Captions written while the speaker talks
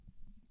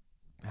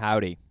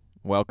Howdy.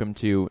 Welcome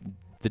to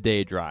The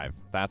Day Drive.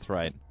 That's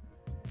right.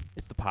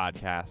 It's the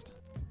podcast.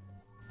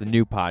 It's the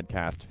new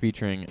podcast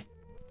featuring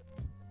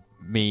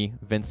me,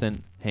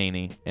 Vincent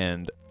Haney,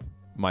 and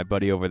my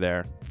buddy over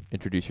there.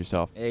 Introduce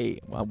yourself. Hey,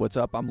 what's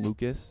up? I'm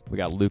Lucas. We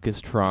got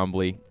Lucas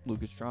Trombley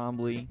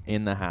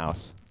in the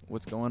house.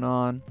 What's going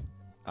on?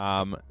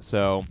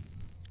 So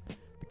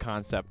the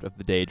concept of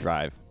The Day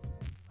Drive.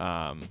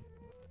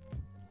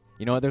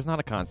 You know what? There's not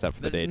a concept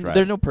for The Day Drive.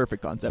 There's no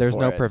perfect concept. There's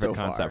no perfect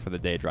concept for The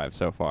Day Drive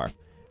so far.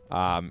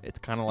 It's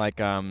kind of like,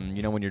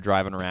 when you're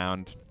driving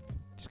around,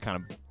 just kind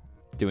of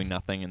doing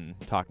nothing and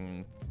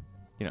talking,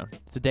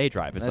 it's a day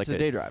drive. It's a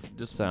day drive.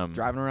 Just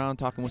driving around,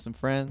 talking with some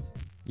friends.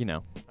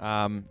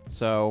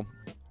 So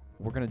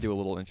we're going to do a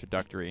little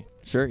introductory.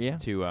 Sure, yeah.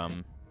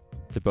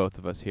 To both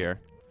of us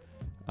here.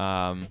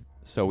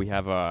 So we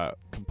have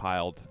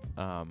compiled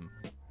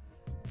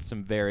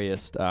some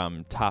various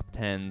top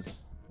 10s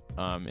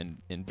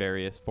in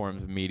various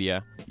forms of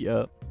media.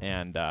 Yep.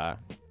 And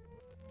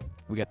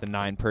we got the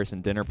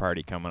 9-person dinner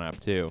party coming up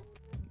too.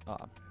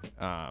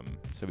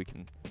 So we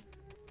can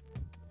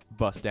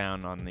bust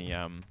down on the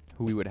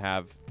who we would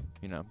have,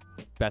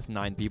 best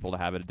 9 people to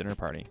have at a dinner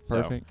party.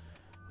 Perfect.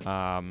 So,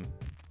 I'm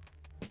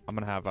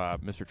gonna have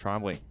Mr.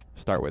 Trombley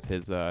start with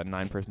his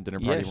 9-person dinner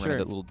party. Yeah, we're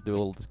gonna do a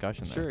little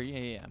discussion there. Sure,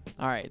 yeah.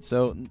 All right.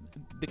 So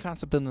the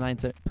concept of the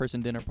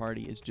 9-person dinner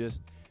party is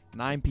just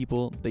 9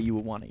 people that you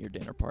would want at your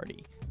dinner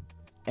party.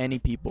 Any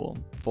people,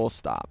 full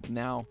stop.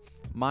 Now,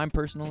 mine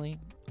personally,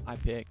 I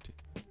picked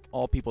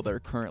all people that are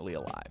currently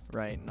alive,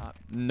 right?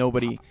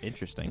 Nobody.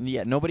 Interesting.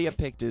 Yeah, nobody I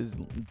picked is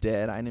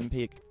dead. I didn't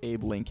pick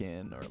Abe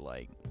Lincoln or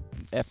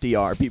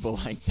FDR, people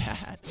like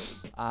that.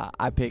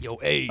 I picked. Yo,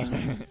 Abe,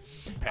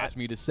 pass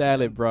me the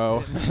salad,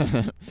 bro.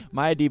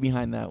 My idea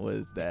behind that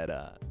was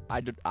that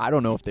I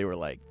don't know if they were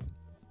I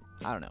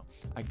don't know.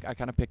 I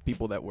kind of picked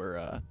people that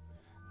were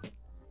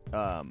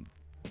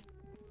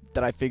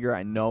that I figure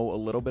I know a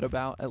little bit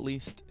about, at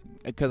least,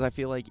 because I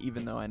feel like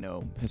even though I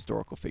know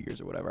historical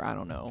figures or whatever, I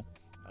don't know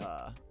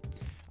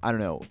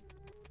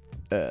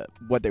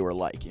what they were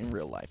like in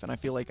real life, and I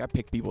feel like I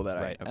picked people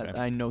that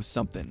I know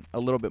something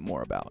a little bit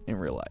more about in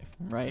real life,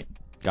 right?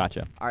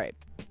 Gotcha. All right,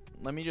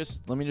 let me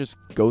just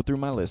go through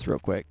my list real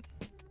quick.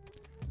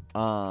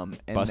 And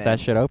bust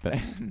that shit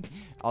open.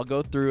 I'll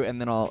go through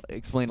and then I'll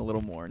explain a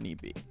little more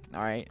need be.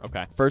 All right.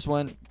 Okay. First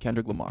one,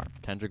 Kendrick Lamar.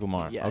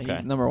 Yeah. Okay.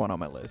 He's number 1 on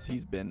my list.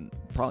 He's been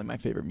probably my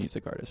favorite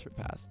music artist for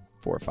the past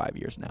 4 or 5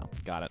 years now.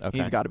 Got it. Okay.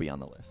 He's got to be on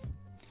the list.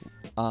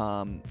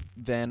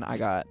 Then I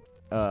got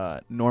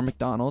Norm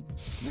Macdonald.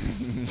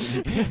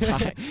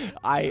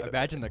 I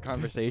imagine the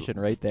conversation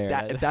right there.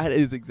 That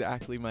is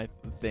exactly my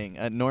thing.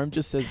 Norm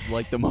just says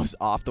the most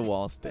off the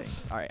walls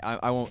things. All right,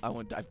 I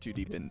won't dive too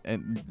deep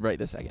in right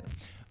this second.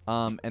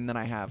 And then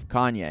I have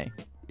Kanye.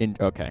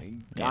 Okay.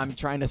 Yeah, I'm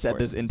trying to set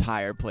this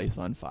entire place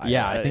on fire.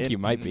 Yeah, I think you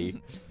might be.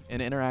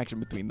 An interaction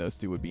between those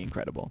two would be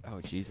incredible.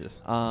 Oh, Jesus.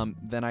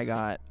 Then I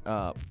got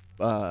Timothée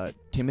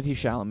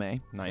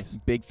Chalamet. Nice.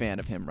 Big fan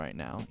of him right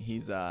now.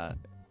 He's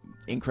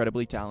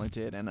incredibly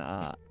talented, and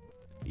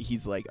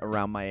he's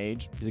around my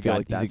age.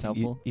 That's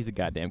helpful. He's a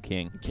goddamn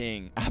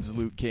king.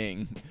 Absolute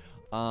king.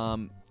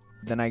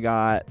 Then I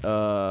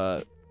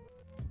got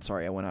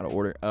sorry, I went out of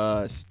order.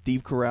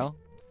 Steve Carell.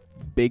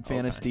 Big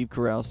fan of Steve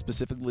Carell,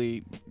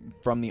 specifically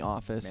from The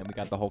Office. Man, we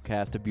got the whole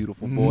cast of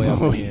Beautiful Boy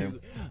up here.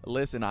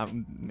 Listen,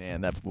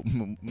 that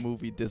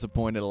movie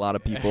disappointed a lot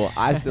of people.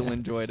 I still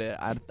enjoyed it.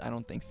 I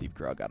don't think Steve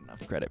Carell got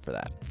enough credit for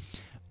that.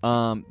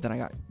 Then I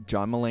got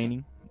John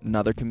Mulaney,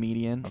 another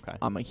comedian. Okay.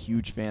 I'm a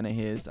huge fan of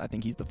his. I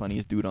think he's the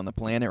funniest dude on the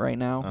planet right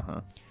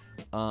now.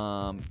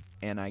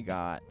 And I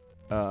got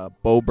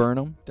Bo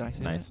Burnham. Did I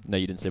say nice. that? No,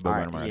 you didn't say Bo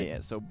Burnham already. Yeah,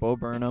 so Bo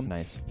Burnham.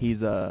 Nice.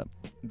 He's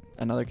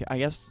another. I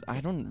guess I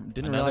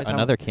didn't realize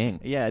another king.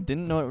 Yeah,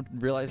 didn't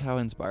realize how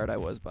inspired I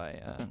was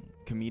by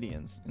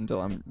comedians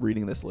until I'm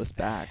reading this list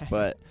back.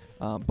 But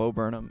Bo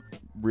Burnham,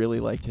 really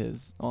liked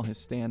all his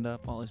stand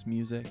up, all his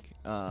music.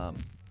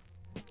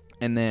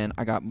 And then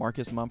I got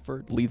Marcus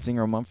Mumford, lead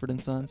singer of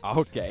Mumford & Sons.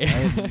 Okay.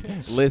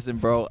 Listen,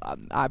 bro,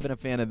 I've been a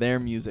fan of their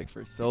music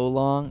for so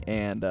long,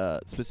 and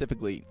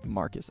specifically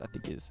Marcus, I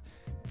think, is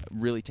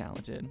really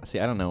talented. See,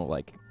 I don't know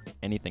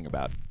anything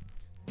about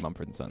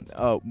Mumford & Sons.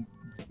 Oh,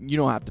 you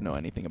don't have to know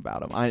anything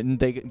about them.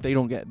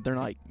 They're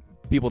not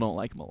people don't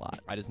like them a lot.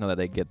 I just know that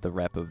they get the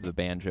rep of the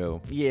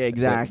banjo. Yeah,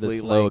 exactly.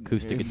 The slow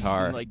acoustic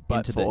guitar,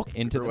 butt folk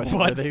into the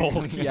butt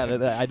folk. Yeah,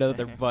 I know that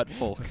they're butt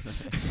folk.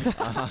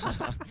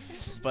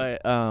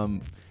 But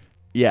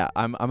yeah,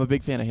 I'm a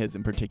big fan of his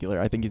in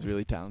particular. I think he's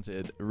really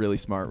talented, really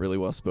smart, really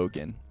well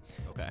spoken.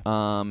 Okay.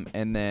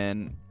 And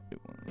then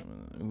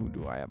who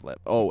do I have left?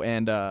 Oh,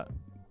 and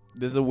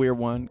this is a weird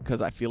one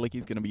because I feel like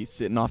he's gonna be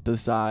sitting off to the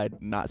side,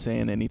 not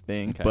saying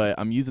anything. Okay. But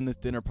I'm using this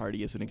dinner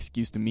party as an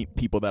excuse to meet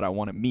people that I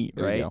want to meet.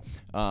 There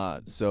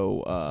right?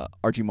 So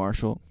Archie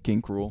Marshall,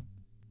 King Cruel.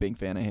 Big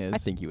fan of his. I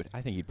think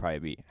he'd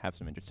probably have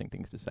some interesting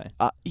things to say.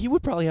 He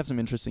would probably have some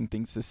interesting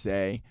things to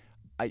say.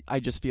 I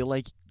just feel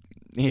like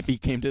if he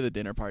came to the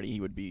dinner party, he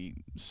would be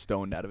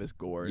stoned out of his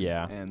gourd.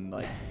 Yeah. And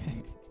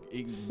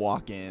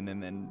walk in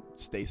and then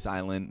stay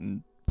silent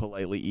and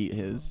politely eat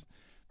his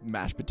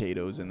mashed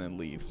potatoes and then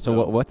leave.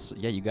 So what's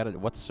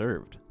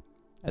served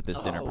at this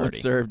dinner party?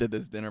 What's served at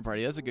this dinner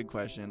party? That's a good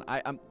question.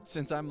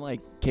 Since I'm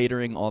like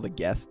catering all the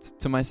guests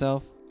to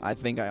myself, I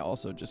think I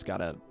also just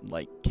gotta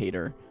like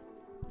cater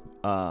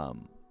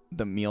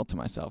the meal to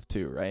myself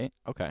too, right?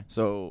 Okay.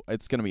 So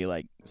it's gonna be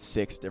like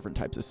 6 different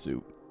types of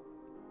soup.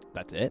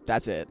 That's it?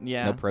 That's it.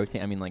 Yeah. No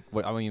protein. I mean, like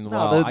what? I mean, No,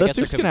 well, the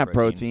soup's gonna have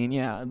protein.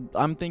 Yeah,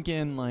 I'm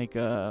thinking like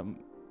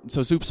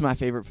so soup's my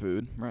favorite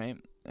food, right?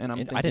 And I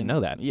didn't know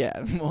that. Yeah,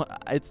 well,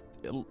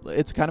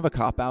 it's kind of a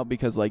cop out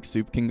because like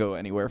soup can go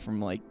anywhere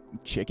from like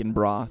chicken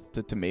broth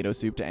to tomato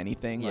soup to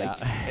anything. Yeah.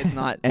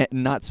 Like it's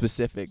not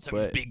specific,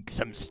 but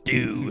some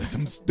stew.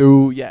 Some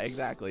stew. Yeah,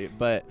 exactly.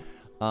 But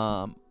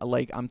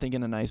like I'm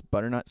thinking a nice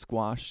butternut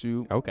squash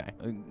soup. Okay.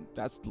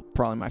 That's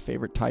probably my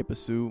favorite type of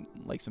soup.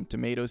 Like some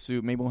tomato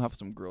soup. Maybe we'll have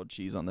some grilled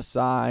cheese on the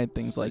side.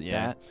 Things like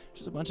that.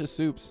 Just a bunch of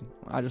soups.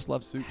 I just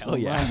love soup. Hell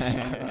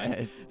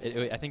yeah.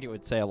 I think it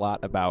would say a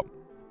lot about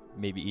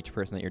maybe each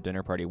person at your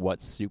dinner party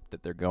what soup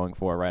that they're going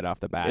for right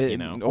off the bat, you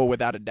know? Oh,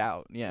 without a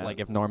doubt, yeah.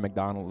 Like if Norm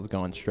Macdonald was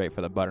going straight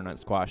for the butternut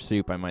squash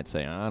soup, I might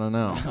say, I don't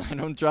know. I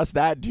don't trust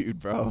that dude,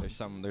 bro.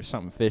 There's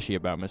something fishy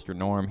about Mr.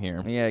 Norm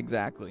here. Yeah,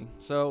 exactly.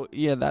 So,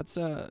 yeah, that's,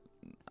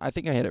 I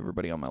think I hit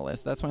everybody on my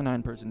list. That's my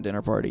 9-person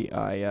dinner party.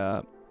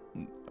 I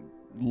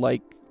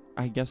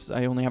guess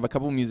I only have a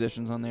couple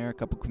musicians on there, a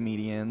couple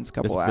comedians, a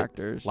couple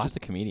actors. Lots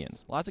of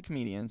comedians. Lots of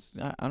comedians.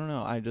 I don't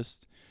know.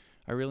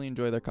 I really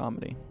enjoy their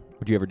comedy.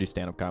 Would you ever do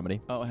stand-up comedy?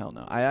 Oh, hell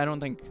no. I don't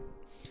think,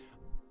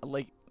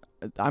 like,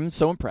 I'm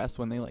so impressed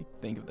when they, like,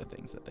 think of the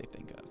things that they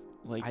think of.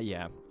 Like,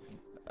 yeah.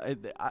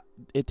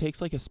 It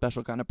takes, like, a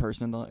special kind of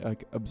person to,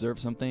 like,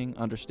 observe something,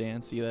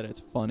 understand, see that it's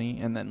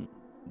funny, and then,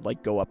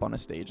 like, go up on a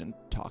stage and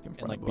talk in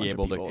front of a bunch of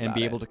people about it. And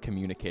be able to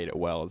communicate it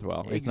well as well.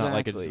 Exactly. It's not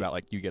like it's about,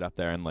 like, you get up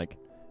there and, like,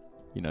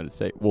 you know, to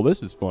say, well,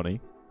 this is funny.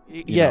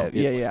 Yeah.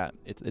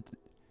 It's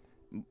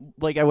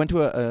like I went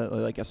to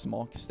a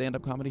small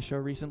stand-up comedy show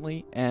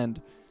recently, and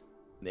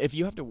if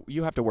you have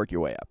to work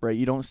your way up, right?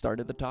 You don't start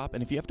at the top,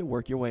 and if you have to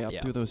work your way up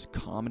through those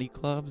comedy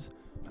clubs,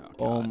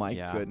 oh my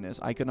goodness,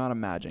 I could not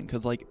imagine,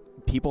 because like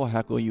people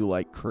heckle you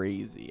like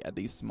crazy at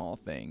these small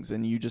things,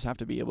 and you just have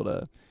to be able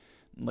to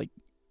like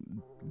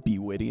be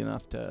witty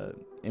enough to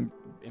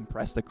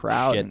impress the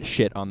crowd.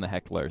 Shit on the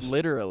hecklers.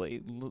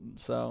 Literally,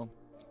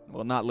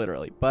 well, not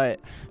literally,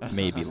 but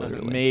maybe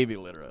literally. Maybe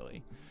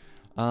literally.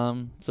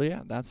 So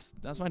yeah, that's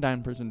my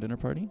 9-person dinner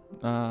party.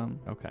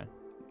 Okay.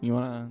 You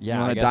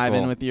wanna dive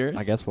in with yours?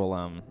 I guess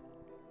we'll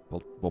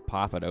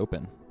pop it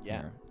open.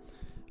 Yeah.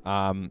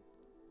 Here.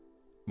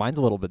 Mine's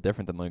a little bit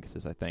different than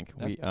Lucas's, I think.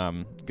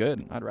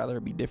 Good. I'd rather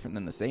it be different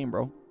than the same,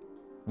 bro.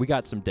 We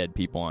got some dead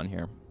people on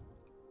here.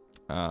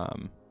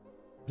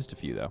 Just a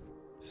few though.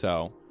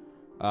 So,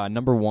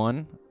 number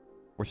 1,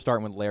 we're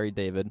starting with Larry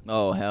David.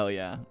 Oh hell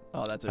yeah!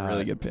 Oh, that's a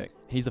really good pick.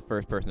 He's the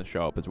first person to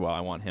show up as well.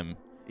 I want him.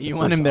 You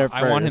want him there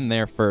first? I want him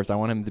there first. I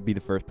want him to be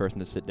the first person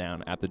to sit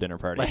down at the dinner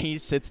party. Like he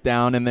sits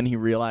down and then he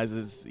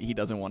realizes he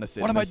doesn't want to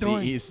sit in the seat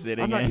he's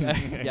sitting in.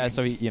 Yeah,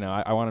 so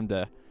I want him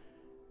to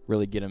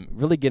really get him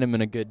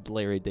in a good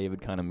Larry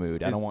David kind of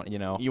mood. I don't want,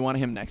 You want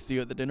him next to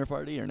you at the dinner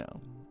party or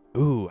no?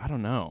 Ooh, I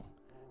don't know.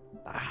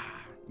 I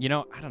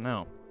don't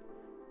know.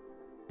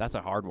 That's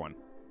a hard one.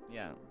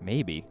 Yeah.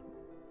 Maybe.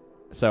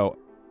 So,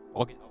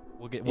 we'll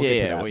get to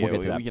that. We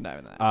can dive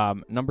into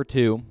that. Number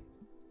 2.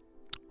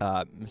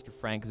 Mr.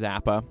 Frank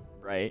Zappa.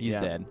 Right.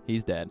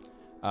 He's dead.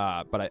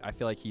 But I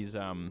feel like if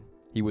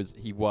he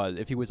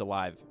was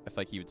alive, I feel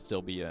like he would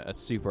still be a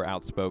super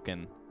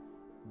outspoken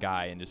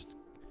guy, and just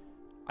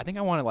I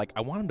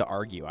want him to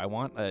argue. I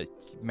want a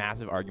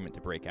massive argument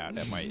to break out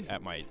at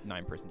my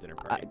 9-person dinner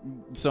party.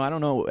 So I don't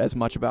know as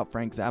much about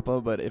Frank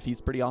Zappa, but if he's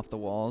pretty off the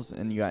walls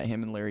and you got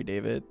him and Larry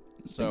David,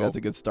 I think that's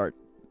a good start.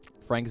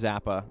 Frank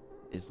Zappa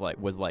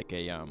was like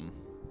a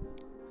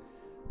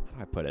how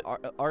do I put it?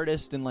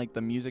 Artist in like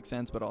the music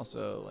sense, but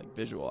also like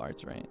visual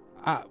arts, right?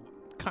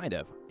 Kind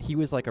of. He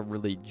was like a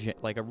really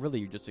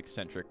just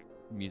eccentric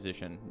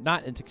musician.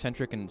 Not as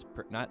eccentric, and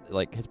not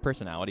like his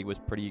personality was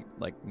pretty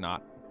like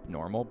not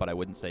normal, but I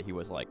wouldn't say he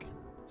was like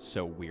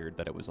so weird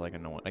that it was like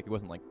annoying. Like it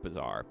wasn't like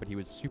bizarre, but he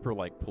was super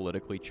like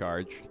politically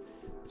charged,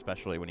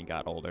 especially when he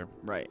got older.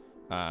 Right.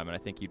 And I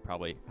think he'd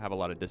probably have a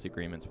lot of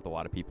disagreements with a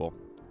lot of people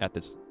at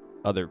this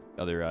other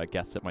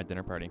guests at my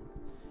dinner party.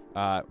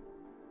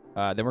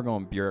 Then we're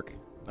going Björk.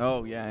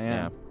 Oh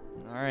yeah.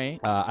 All right.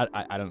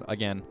 I don't.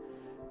 Again,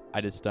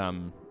 I just I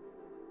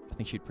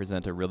think she'd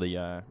present a really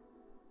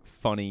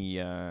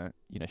funny.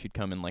 She'd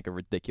come in like a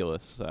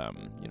ridiculous,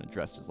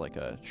 dressed as like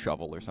a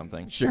shovel or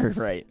something. Sure,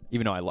 right.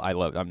 Even though I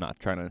love. I'm not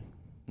trying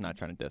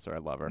to diss her. I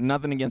love her.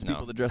 Nothing against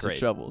people that dress as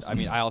shovels. I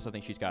mean, I also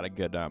think she's got a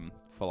good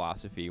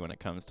philosophy when it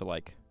comes to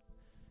like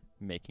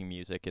making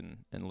music and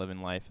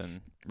living life.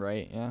 And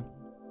right. Yeah.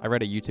 I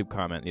read a YouTube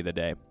comment the other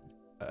day.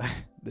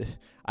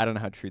 I don't know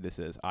how true this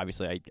is.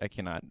 Obviously, I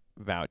cannot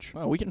vouch.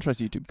 Well, we can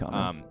trust YouTube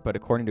comments. But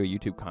according to a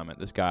YouTube comment,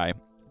 this guy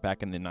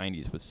back in the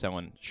 90s was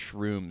selling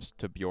shrooms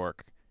to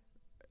Björk,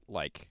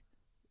 like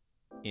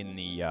in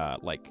the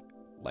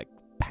like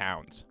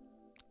pounds.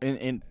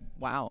 And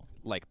wow.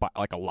 Like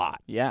a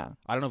lot. Yeah.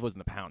 I don't know if it was in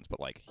the pounds, but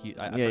like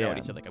I forgot what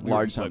he said. Like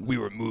large we were, sums. we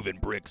were moving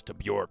bricks to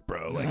Bjork,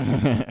 bro. Like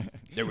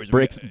there was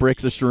bricks of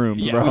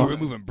shrooms, yeah, bro. we were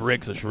moving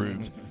bricks of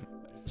shrooms.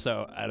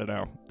 So I don't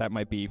know. That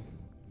might be.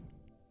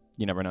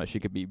 You never know. She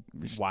could be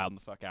wilding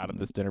the fuck out of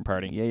this dinner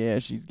party. Yeah.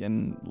 She's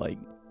getting like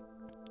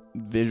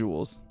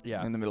visuals.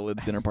 Yeah. In the middle of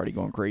the dinner party,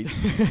 going crazy.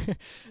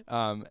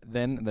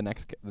 Then the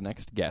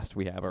next guest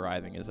we have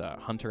arriving is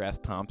Hunter S.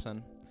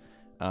 Thompson,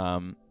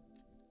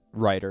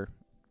 writer.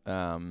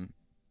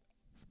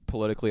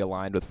 Politically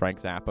aligned with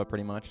Frank Zappa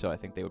pretty much, so I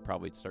think they would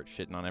probably start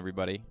shitting on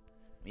everybody.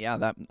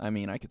 Yeah,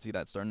 I could see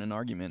that starting an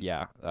argument.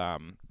 Yeah,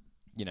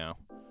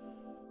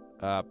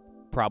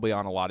 probably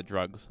on a lot of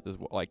drugs,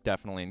 like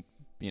definitely,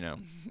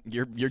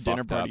 your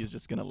dinner party is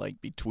just gonna like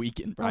be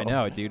tweaking, bro. I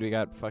know, dude. We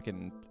got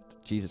fucking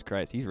Jesus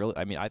Christ. He's really.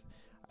 I mean,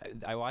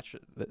 I watched.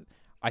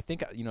 I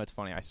think it's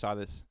funny. I saw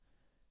this.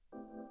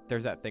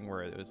 There's that thing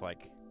where it was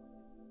like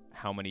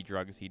how many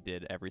drugs he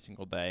did every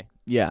single day.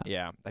 Yeah.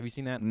 Yeah. Have you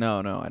seen that? No,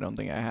 I don't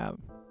think I have.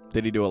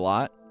 Did he do a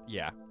lot?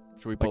 Yeah.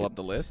 Should we pull up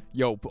the list?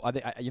 Yo,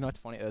 it's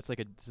funny. It's like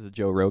this is a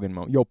Joe Rogan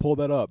moment. Yo, pull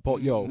that up. Pull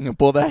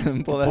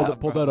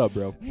that up,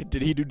 bro.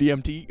 Did he do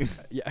DMT?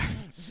 Yeah.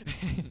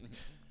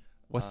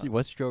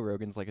 What's Joe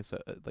Rogan's like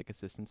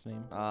assistant's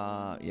name?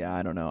 Yeah,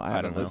 I don't know. I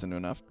haven't listened to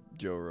enough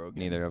Joe Rogan.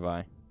 Neither have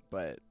I.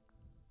 But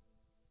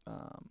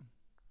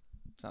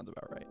sounds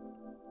about right.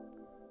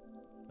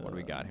 What do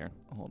we got here?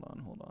 Hold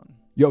on.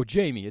 Yo,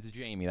 Jamie. It's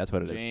Jamie. That's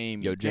what it is.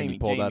 Jamie. Yo, Jamie,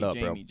 pull that up,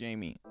 bro.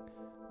 Jamie.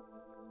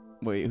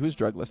 Wait, whose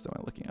drug list am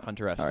I looking at?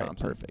 Hunter S. All right,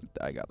 Thompson. perfect.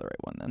 I got the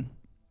right one then.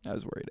 I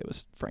was worried it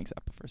was Frank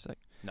Zappa for a sec.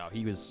 No,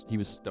 he was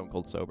stone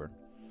cold sober.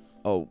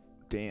 Oh,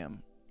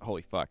 damn.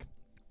 Holy fuck.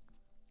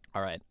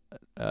 All right.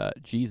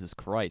 Jesus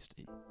Christ.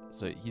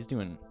 So he's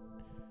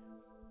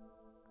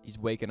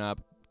waking up,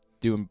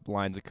 doing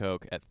lines of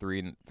coke at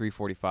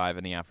 3:45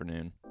 in the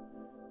afternoon.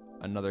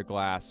 Another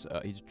glass.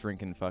 He's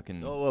drinking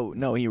fucking. Oh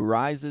no! He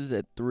rises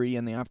at 3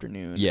 in the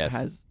afternoon. Yes.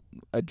 Has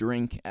a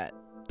drink at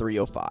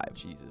 3:05.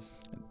 Jesus.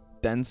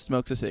 Then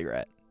smokes a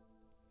cigarette.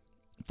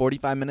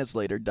 45 minutes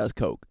later, does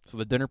coke. So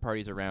the dinner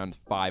party's around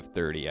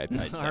 5:30. I'd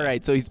say. All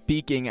right, so he's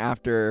peaking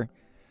after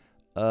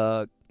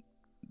a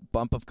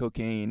bump of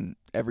cocaine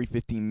every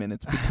 15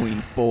 minutes between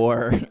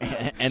 4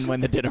 and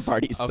when the dinner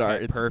party starts.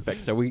 Okay,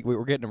 perfect. So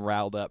we're getting him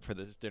riled up for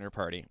this dinner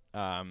party.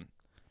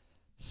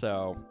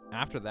 So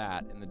after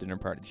that, in the dinner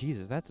party,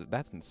 Jesus,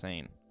 that's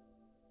insane.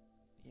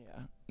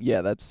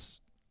 Yeah, that's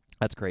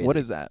crazy. What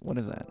is that?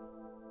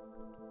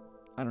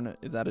 I don't know.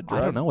 Is that a drug?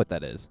 I don't know what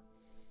that is.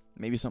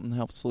 Maybe something to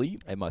help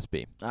sleep? It must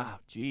be. Ah,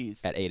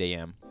 jeez. At 8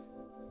 a.m.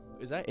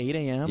 Is that 8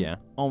 a.m.? Yeah.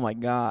 Oh, my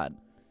God.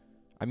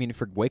 I mean,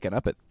 if you're waking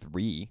up at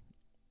 3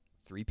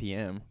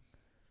 p.m.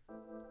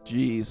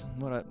 Jeez.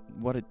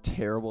 What a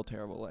terrible,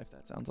 terrible life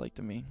that sounds like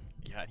to me.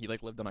 Yeah, he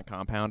lived on a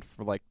compound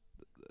for the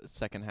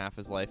second half of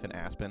his life in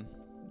Aspen.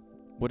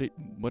 What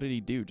did he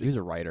do? He was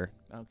a writer.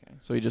 Okay.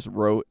 So he just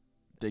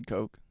did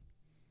coke?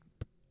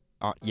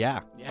 Yeah.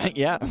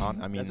 Yeah.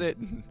 I mean, that's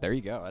it. There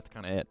you go. That's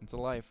kind of it. It's a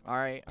life. All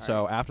right.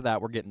 So after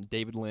that, we're getting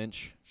David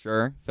Lynch.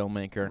 Sure.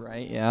 Filmmaker.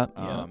 Right. Yeah.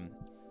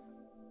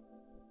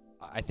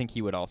 I think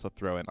he would also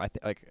throw in. I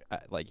think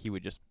like he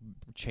would just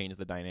change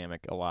the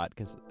dynamic a lot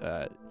because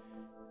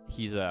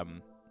he's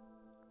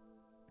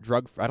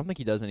drug. I don't think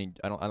he does any.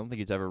 I don't think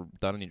he's ever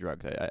done any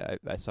drugs.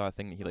 I saw a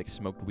thing that he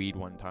smoked weed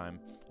one time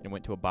and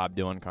went to a Bob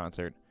Dylan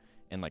concert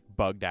and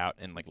bugged out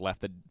and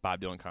left the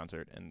Bob Dylan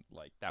concert and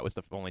that was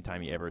the only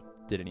time he ever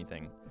did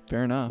anything.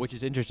 Fair enough. Which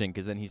is interesting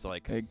because then he's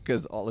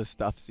because all his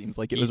stuff seems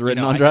like it was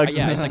written on drugs.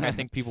 It's I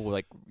think people will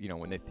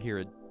when they hear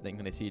a thing,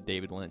 when they see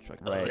David Lynch, right.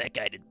 Oh, that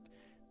guy did.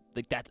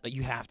 That's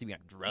you have to be on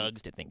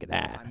drugs to think of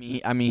that.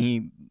 I mean,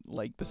 he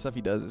the stuff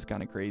he does is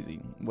kind of crazy.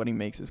 What he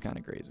makes is kind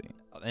of crazy.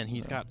 And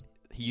he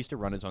used to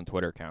run his own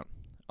Twitter account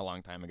a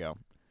long time ago,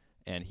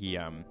 and he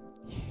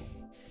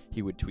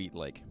would tweet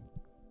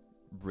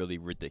really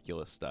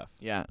ridiculous stuff.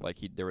 Yeah.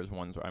 There was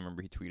ones where I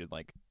remember he tweeted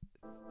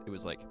it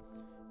was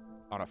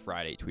on a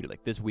Friday, he tweeted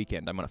this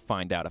weekend I'm gonna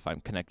find out if I'm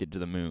connected to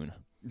the moon.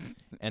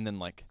 And then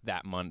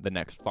the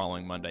next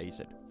following Monday he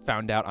said,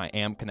 found out I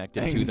am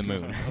connected to the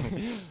moon.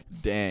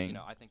 Dang.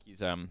 I think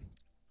he's an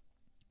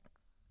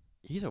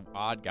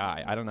odd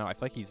guy. I don't know. I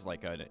feel like he's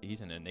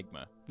he's an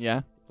enigma.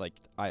 Yeah.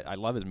 I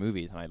love his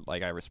movies and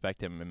I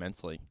respect him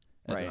immensely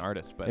as an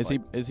artist. But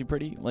is he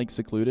pretty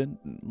secluded?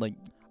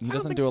 He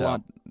doesn't do a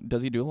lot.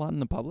 Does he do a lot in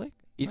the public?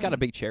 He's got a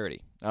big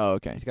charity. Oh,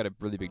 okay. He's got a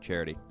really big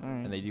charity, right.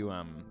 And they do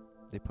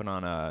they put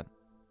on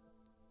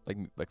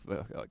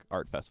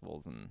art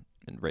festivals and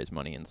raise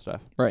money and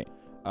stuff. Right.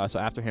 So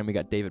after him, we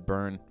got David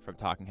Byrne from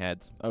Talking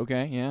Heads.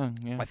 Okay. Yeah.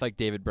 I feel like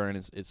David Byrne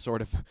is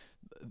sort of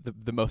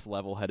the most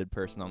level-headed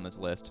person on this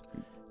list.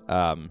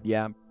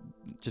 Yeah.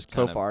 Just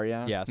so far,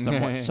 yeah. Yeah,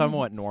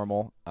 somewhat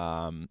normal.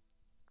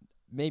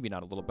 Maybe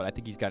not a little, but I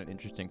think he's got an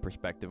interesting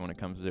perspective when it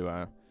comes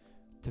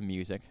to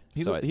music.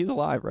 He's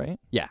alive, right?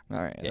 Yeah.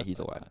 All right. Yeah, he's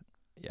alive.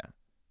 Yeah.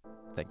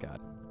 Thank God.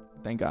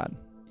 Thank God.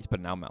 He's put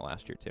an album out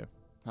last year too.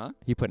 Huh?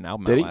 He put an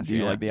album Did out he? last Do you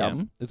year. like the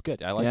album? It's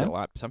good. I liked Yeah? it a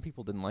lot. Some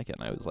people didn't like it,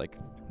 and I was like,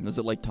 Was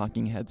it like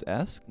Talking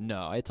Heads-esque?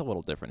 no, it's a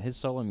little different. His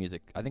solo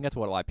music, I think that's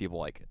what a lot of people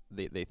like.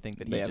 They think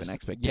that They he have just, an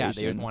expectation. Yeah,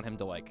 they just want him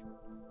to like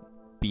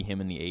be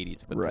him in the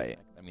 80s. But Right.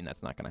 I mean,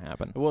 that's not going to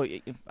happen. Well,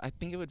 I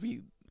think it would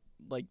be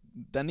like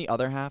then the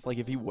other half, like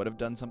if he would have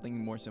done something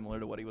more similar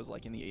to what he was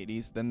like in the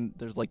 80s, then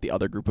there's like the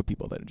other group of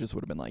people that just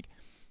would have been like,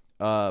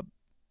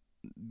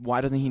 why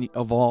doesn't he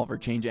evolve or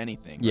change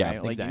anything? Yeah,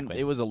 right? Like, exactly.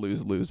 It was a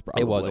lose-lose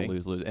probably. It was a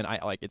lose-lose. And I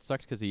like it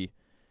sucks because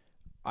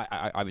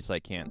I obviously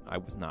I can't. I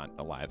was not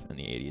alive in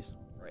the 80s.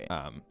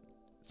 Right.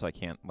 So I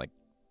can't like,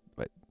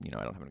 but I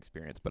don't have an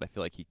experience. But I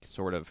feel like he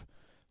sort of.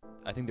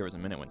 I think there was a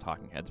minute when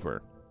Talking Heads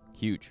were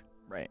huge.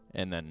 Right.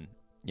 And then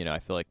I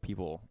feel like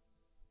people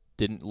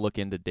didn't look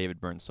into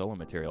David Byrne's solo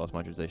material as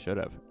much as they should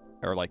have,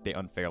 or like they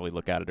unfairly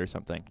look at it or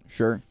something.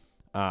 Sure.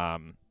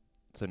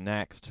 So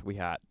next we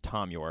had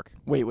Tom York.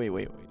 Wait.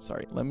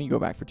 Sorry. Let me go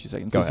back for 2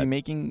 seconds. Go was ahead.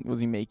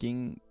 he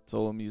making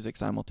solo music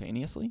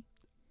simultaneously?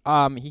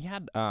 He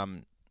had a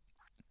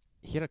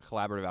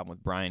collaborative album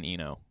with Brian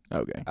Eno.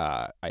 Okay.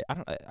 I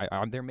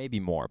don't. There may be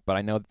more, but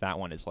I know that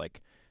one is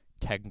like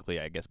technically,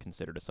 I guess,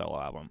 considered a solo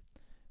album.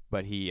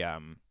 But he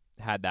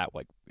had that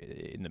like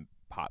in the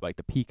like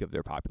the peak of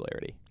their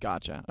popularity.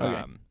 Gotcha.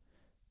 Okay.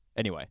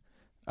 Anyway,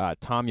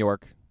 Tom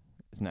York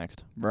is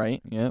next.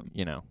 Right. Yep.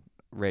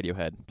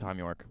 Radiohead, Tom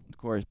York. Of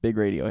course, big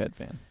Radiohead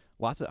fan.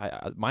 Lots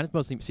of mine is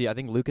mostly. See, I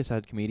think Lucas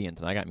had comedians,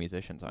 and I got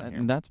musicians on here.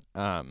 And that's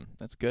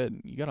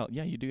good. You got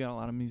you do got a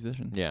lot of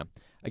musicians. Yeah.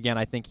 Again,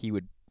 I think he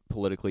would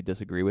politically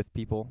disagree with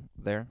people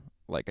there.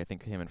 Like, I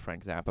think him and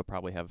Frank Zappa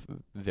probably have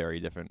very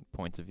different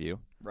points of view.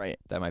 Right.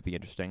 That might be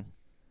interesting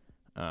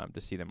to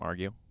see them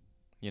argue.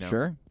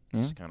 Sure.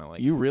 Just kind of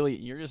like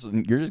you're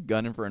just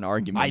gunning for an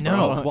argument. I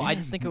know. Bro. Well, I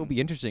just think it would be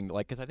interesting,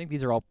 like, because I think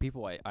these are all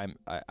people I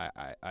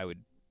would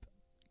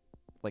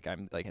like.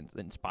 I'm like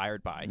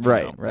inspired by.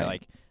 Right.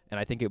 Like, and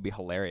I think it would be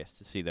hilarious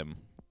to see them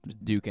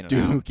just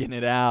duking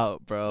it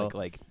out, bro.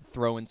 like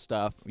throwing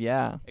stuff.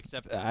 Yeah.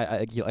 Except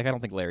I don't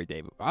think Larry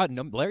David.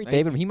 No, Larry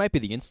David. He might be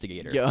the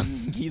instigator. Yeah.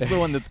 He's the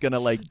one that's gonna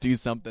like do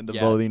something to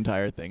Yeah. blow the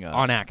entire thing up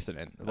On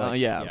accident.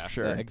 yeah,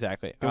 sure.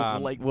 Exactly.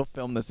 We'll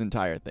film this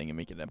entire thing and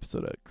make it an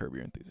episode of Curb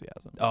Your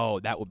Enthusiasm. Oh,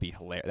 that would be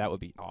hilarious. That would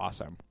be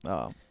awesome.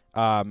 Oh.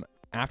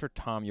 After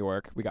Tom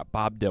York, we got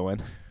Bob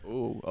Dylan.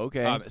 Ooh,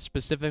 okay.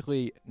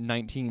 Specifically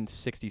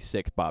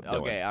 1966 Bob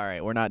Dylan. Okay, all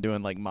right. We're not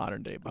doing like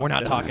modern day Bob We're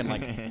not Dylan. talking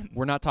like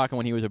we're not talking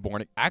when he was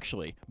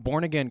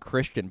born again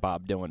Christian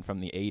Bob Dylan from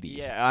the 80s.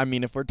 Yeah, I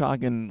mean if we're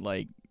talking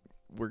like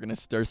we're gonna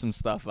stir some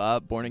stuff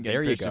up, born again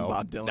There you Christian go.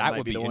 Bob Dylan That might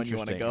would be the one you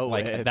want to interesting. go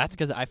like, with. That's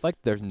because I feel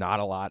like there's not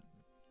a lot.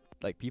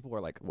 Like people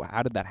are like, well,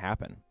 how did that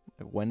happen?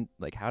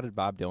 How did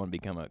Bob Dylan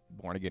become a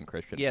born again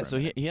Christian? Yeah, so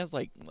he has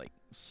like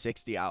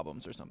 60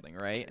 albums or something,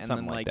 right? And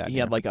Something then like like that, he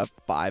yeah. had like a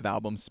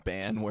 5-album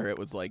span where it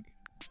was like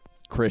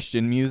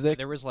Christian music.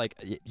 There was like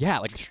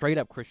straight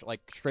up Christian, like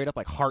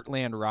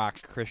heartland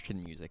rock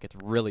Christian music. It's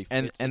really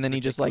And it's then he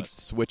just like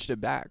ridiculous. switched it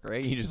back,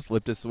 right? He just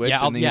flipped a switch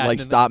Yeah, and then yeah, he like and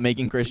then stopped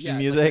making Christian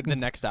music. The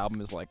next album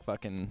is like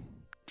fucking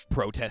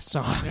protest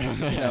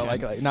songs,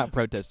 like not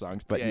protest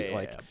songs, but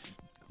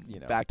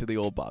back to the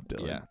old Bob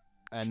Dylan. Yeah.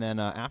 And then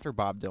after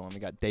Bob Dylan, we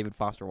got David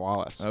Foster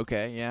Wallace.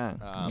 Okay, yeah.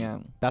 Yeah.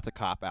 That's a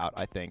cop out,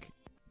 I think,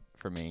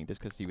 for me,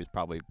 just because he was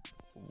probably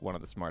one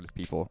of the smartest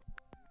people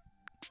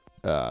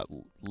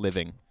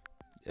living.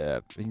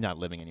 He's not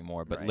living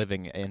anymore, but Right.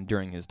 living and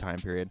during his time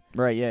period.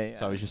 Right, yeah.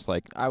 So I was just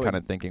like kind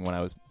of thinking when I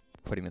was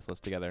putting this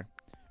list together,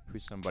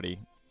 who's somebody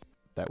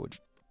that would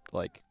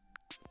like.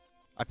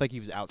 I feel like he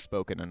was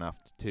outspoken enough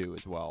too,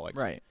 as well. Like,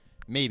 right.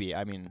 Maybe.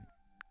 I mean,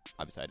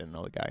 obviously I didn't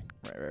know the guy.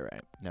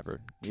 Right.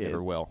 Never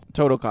will.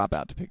 Total cop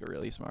out to pick a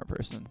really smart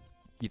person.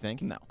 You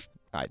think? No.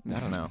 I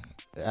don't know.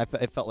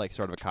 It felt like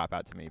sort of a cop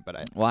out to me,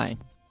 but Why?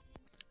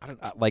 I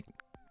don't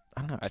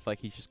know. I feel like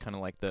he's just kind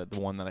of like the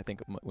one that I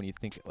think when you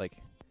think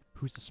like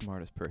who's the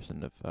smartest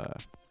person of.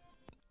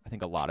 I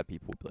think a lot of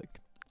people would be like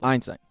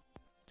Einstein.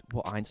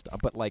 Well, Einstein,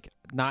 but like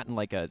not in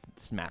like a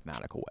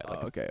mathematical way.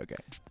 Like okay.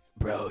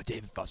 Bro,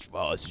 David Foster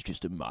Wallace is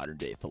just a modern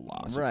day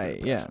philosopher. Right?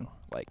 Bro. Yeah.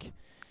 Like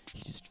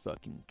he just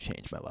fucking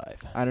changed my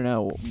life. I don't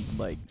know.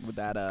 Like with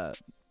that,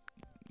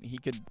 he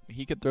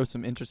could throw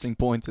some interesting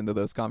points into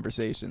those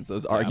conversations,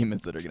 those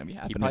arguments that are going to be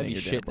happening at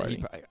your dinner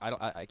party.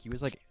 He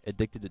was like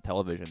addicted to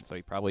television, so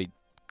he probably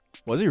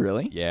was he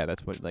really? Yeah,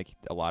 that's what like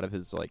a lot of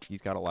his like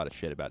he's got a lot of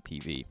shit about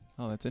TV.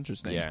 Oh, that's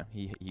interesting. Yeah,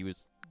 he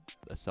was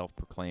a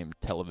self-proclaimed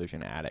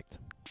television addict.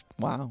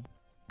 Wow.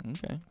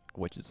 Okay.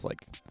 Which is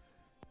like,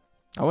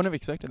 I wouldn't have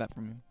expected that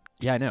from him.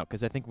 Yeah, I know,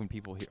 because I think when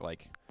people hear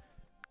like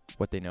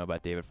what they know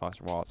about David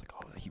Foster Wallace, like,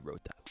 oh, he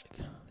wrote that,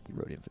 like he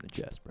wrote Infinite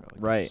Jest, bro.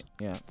 Like, right.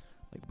 Yeah.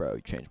 Like, bro,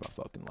 he changed my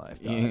fucking life.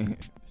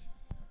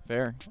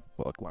 Fair.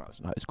 Well, like when I was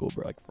in high school,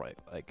 bro, like Frank,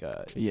 like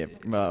yeah.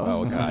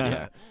 Oh god,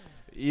 yeah.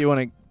 You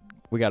want to?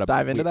 We got to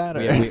dive into that,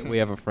 or we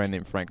have a friend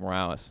named Frank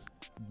Morales.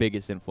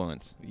 Biggest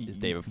influence is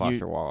David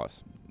Foster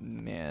Wallace.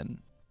 Man,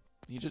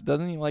 he just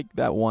doesn't he like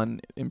that one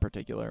in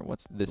particular?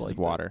 What's This like is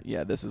Water?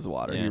 Yeah, This Is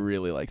Water. Yeah. He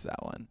really likes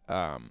that one.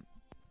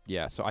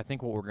 Yeah. So I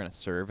think what we're gonna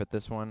serve at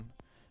this one,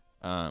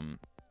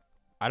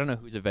 I don't know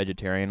who's a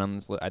vegetarian on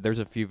this list. There's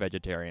a few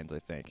vegetarians, I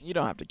think. You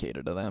don't have to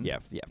cater to them. Yeah.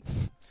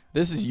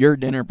 This is your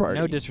dinner party.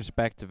 No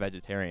disrespect to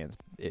vegetarians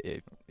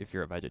if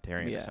you're a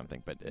vegetarian or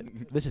something, but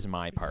this is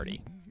my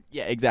party.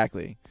 Yeah,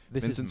 exactly.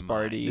 This Vincent's is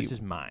party. This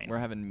is mine. We're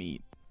having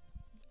meat.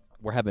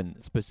 We're having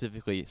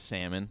specifically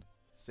salmon.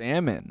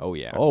 Salmon. Oh,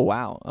 yeah. Oh,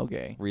 wow.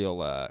 Okay.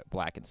 Real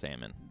blackened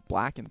salmon.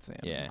 Blackened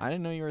salmon. Yeah. I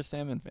didn't know you were a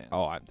salmon fan.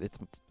 Oh, it's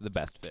the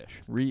best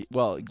fish.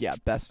 Well, yeah,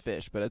 best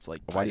fish, but it's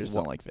like I just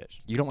don't like fish.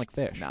 You don't like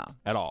fish? Nah.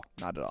 At all?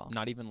 Not at all.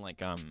 Not even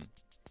like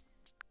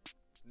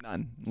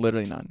None.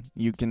 Literally none.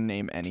 You can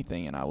name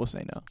anything and I will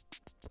say no.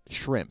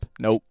 shrimp?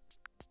 Nope.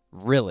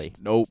 Really?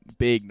 Nope.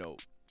 Big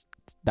nope.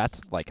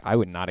 That's like I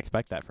would not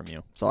expect that from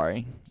you.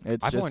 Sorry.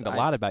 I've learned a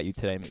lot about you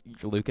today,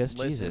 Lucas.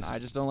 Listen, Jesus. I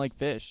just don't like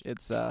fish.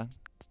 It's I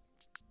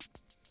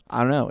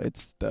don't know.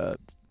 It's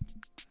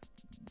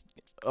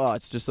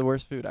just the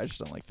worst food. I just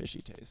don't like fishy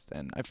taste,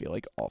 and I feel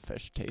like all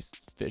fish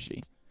tastes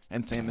fishy.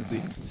 And salmon's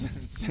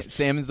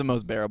the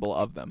most bearable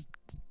of them.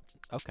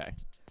 Okay.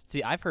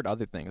 See, I've heard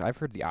other things. I've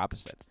heard the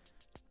opposite.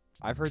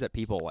 I've heard that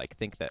people like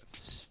think that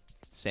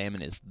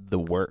salmon is the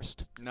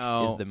worst.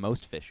 No, is the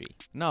most fishy.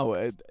 No,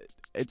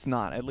 it's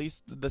not. At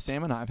least the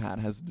salmon I've had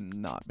has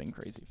not been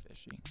crazy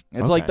fishy.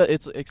 It's like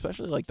it's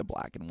especially like the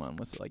blackened one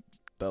with like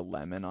the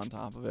lemon on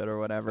top of it or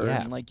whatever.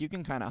 Yeah. And like you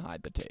can kind of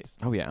hide the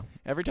taste. Oh yeah.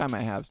 Every time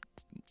I have,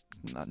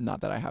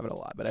 not that I have it a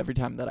lot, but every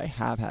time that I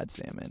have had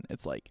salmon,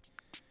 it's like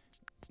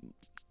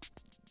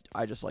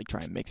I just like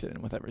try and mix it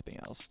in with everything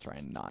else, try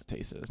and not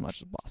taste it as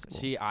much as possible.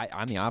 See,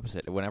 I'm the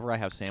opposite. Whenever I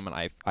have salmon,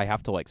 I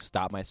have to like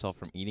stop myself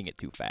from eating it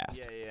too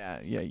fast. Yeah.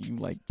 You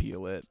like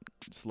peel it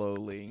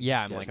slowly.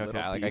 Yeah, I'm like okay,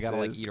 I gotta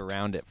like eat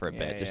around it for a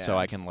bit just so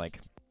I can like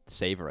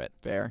savor it.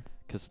 Fair.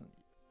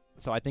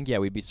 So I think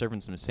we'd be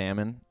serving some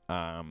salmon.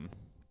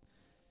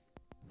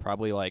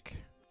 Probably like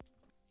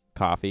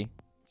coffee.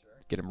 Sure.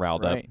 Get them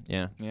riled up.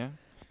 Yeah. Yeah.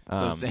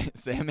 So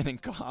salmon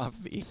and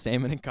coffee.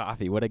 Salmon and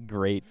coffee. What a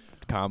great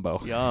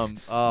combo. Yum.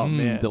 Oh,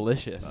 man.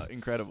 Delicious.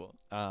 Incredible.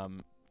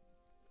 And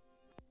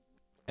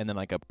then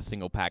like a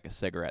single pack of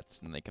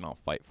cigarettes, and they can all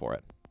fight for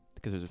it.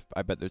 Because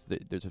I bet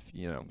there's a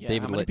few,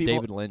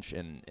 David Lynch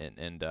and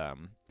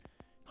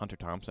Hunter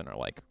Thompson are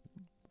like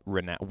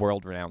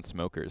world-renowned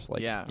smokers.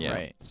 Like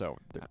right. So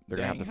they're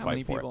gonna have to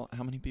fight for it.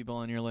 How many people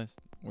on your list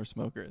were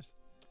smokers?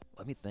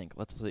 Let me think.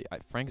 Let's see.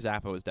 Frank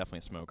Zappa was definitely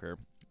a smoker.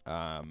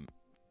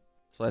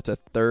 So that's a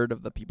third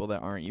of the people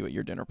that aren't you at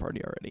your dinner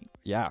party already.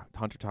 Yeah,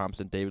 Hunter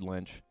Thompson, David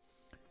Lynch.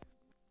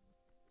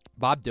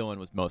 Bob Dylan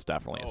was most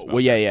definitely a smoker.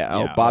 Well,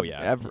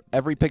 yeah.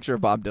 Every picture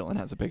of Bob Dylan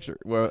has a picture.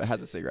 Well, it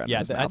has a cigarette in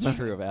his mouth. That's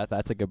true.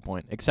 That's a good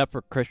point. Except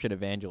for Christian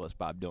evangelist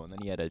Bob Dylan. Then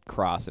he had a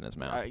cross in his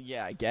mouth.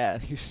 Yeah, I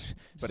guess.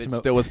 But it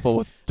still was full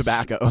of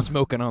tobacco.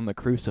 Smoking on the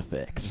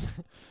crucifix.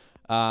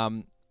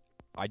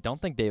 I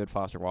don't think David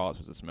Foster Wallace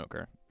was a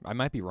smoker. I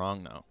might be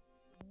wrong, though.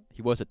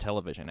 He was a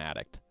television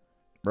addict.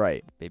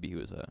 Right. Maybe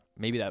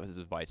that was his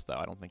advice, though.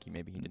 I don't think he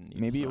didn't need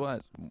Maybe to it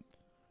was.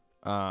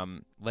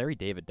 Larry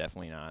David,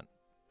 definitely not.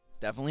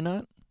 Definitely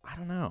not? I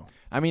don't know.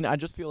 I mean, I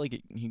just feel like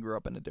he grew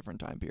up in a different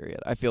time period.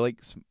 I feel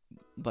like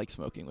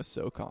smoking was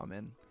so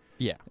common.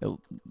 Yeah.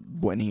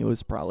 When he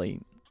was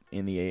probably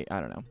in the I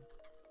don't know.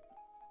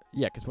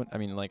 Yeah, because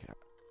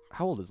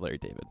how old is Larry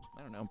David?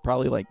 I don't know.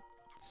 Probably like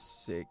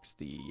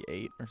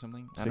 68 or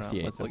something.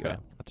 68. Let's look it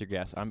up. What's your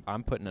guess?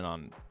 I'm putting it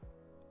on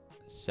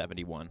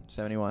 71.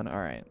 71. All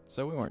right.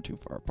 So we weren't too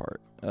far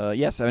apart.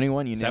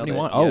 71. You nailed it.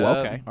 71. Oh,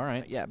 okay. All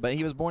right. Yeah, but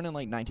he was born in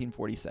like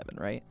 1947,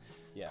 right?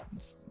 Yeah.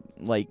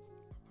 Like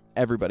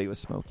everybody was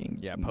smoking.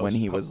 Yeah. When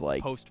he was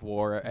like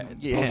post-war,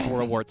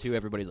 post-World War II,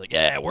 everybody's like,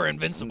 yeah, we're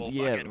invincible.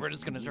 Yeah. Fuck it. We're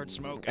just gonna start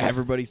smoking.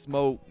 Everybody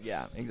smoke.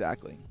 Yeah.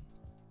 Exactly.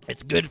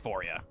 It's good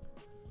for you.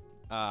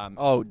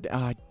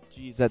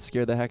 Jeez, that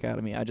scared the heck out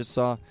of me. I just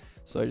saw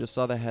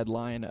the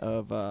headline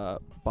of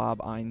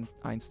Bob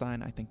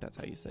Einstein. I think that's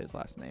how you say his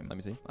last name. Let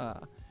me see.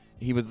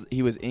 He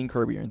was in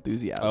Curb Your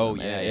Enthusiasm. Oh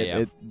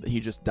yeah. He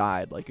just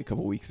died like a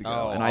couple weeks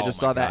ago, and I just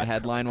saw that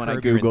headline when I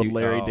googled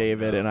Larry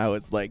David, and I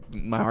was like,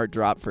 my heart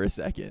dropped for a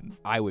second.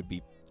 I would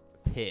be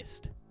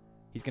pissed.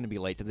 He's gonna be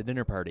late to the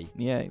dinner party.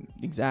 Yeah,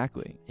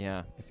 exactly.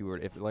 Yeah,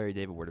 if Larry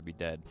David were to be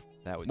dead,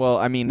 that would. Well,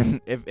 I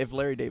mean, if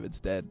Larry David's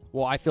dead.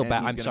 Well, I feel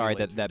bad. I'm sorry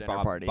that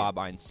Bob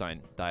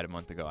Einstein died a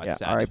month ago. Yeah,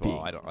 sad R.I.P. as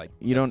well. I don't like.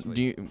 You don't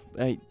do.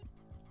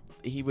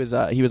 He was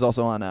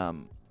also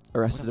on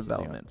Arrested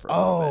Development for a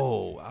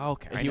little bit.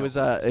 Okay. He was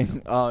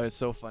it's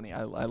so funny.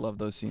 I love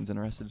those scenes in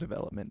Arrested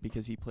Development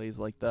because he plays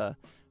like the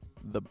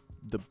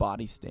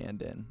body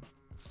stand-in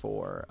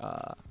for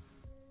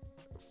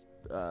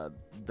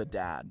the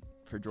dad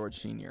for George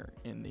Sr.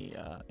 in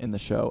the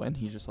show, and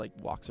he just like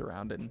walks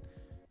around and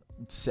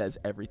says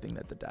everything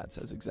that the dad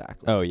says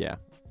exactly. Oh yeah,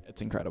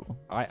 it's incredible.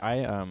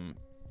 I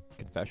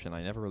confession,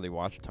 I never really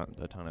watched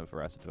a ton of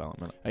Arrested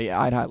Development.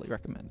 Yeah, I'd highly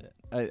recommend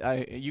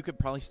it. You could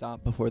probably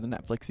stop before the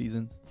Netflix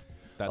seasons.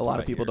 A lot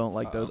of people don't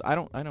like those. I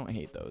don't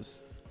hate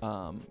those.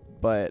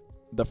 But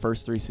the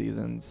first 3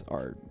 seasons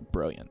are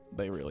brilliant.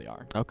 They really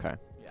are. Okay.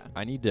 Yeah.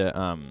 I need to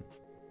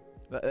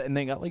and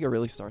they got like a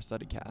really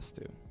star-studded cast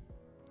too.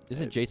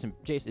 Isn't Jason?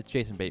 It's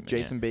Jason Bateman.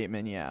 Jason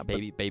Bateman, yeah.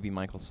 Baby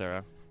Michael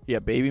Cera. Yeah,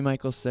 baby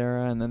Michael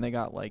Cera, and then they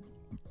got like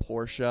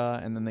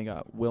Portia, and then they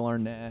got Will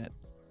Arnett,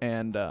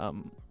 and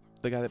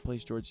the guy that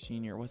plays George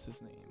Sr. What's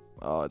his name?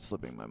 Oh, it's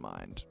slipping my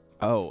mind.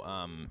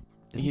 Oh,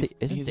 He's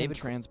David in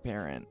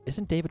Transparent.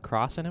 Isn't David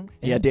Cross in him?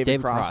 Yeah, David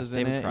Cross is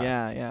in it. Cross.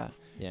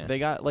 Yeah. They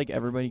got like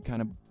everybody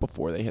kind of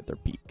before they hit their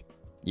peak.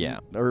 Yeah.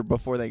 Or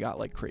before they got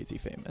like crazy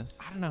famous.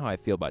 I don't know how I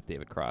feel about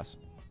David Cross.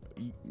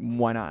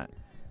 Why not?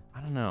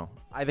 I don't know.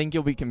 I think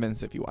you'll be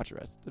convinced if you watch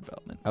Arrested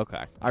Development.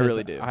 Okay. I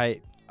really do.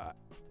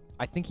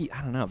 I think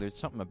I don't know. There's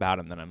something about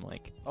him that I'm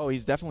like. Oh,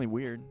 he's definitely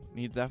weird.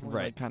 He's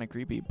definitely like kind of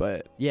creepy,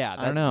 but yeah,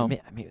 I don't know.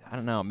 I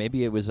don't know.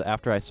 Maybe it was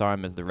after I saw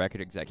him as the record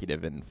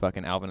executive in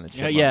fucking Alvin and the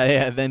Chipmunks.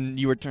 Yeah. Then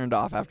you were turned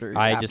off after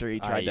he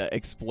tried to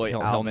exploit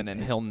Alvin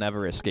and he'll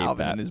never escape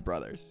Alvin that. And his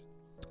brothers.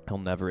 He'll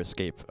never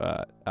escape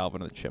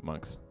Alvin and the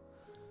Chipmunks.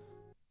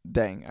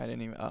 Dang, I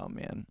didn't even. Oh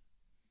man.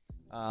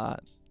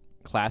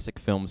 Classic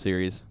film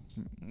series.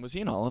 Was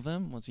he in all of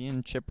them? Was he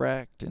in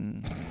Chipwrecked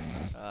and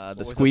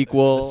the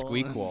Squeakquel? The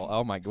Squeakquel.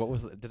 Oh my god, what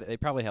was? They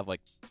probably have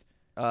like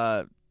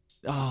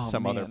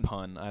some other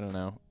pun. I don't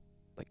know.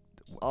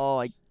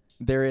 Like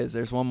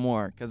there's one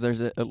more because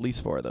there's at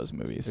least 4 of those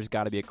movies. There's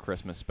got to be a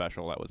Christmas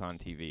special that was on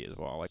TV as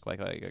well, like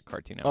a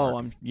Cartoon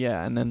Network.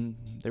 And then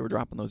they were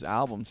dropping those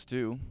albums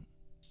too.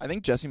 I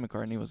think Jesse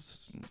McCartney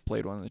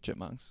played one of the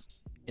Chipmunks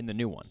in the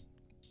new one,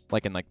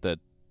 like in like the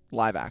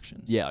live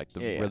action. Yeah, like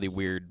the really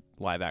weird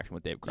live action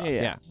with Dave Cross.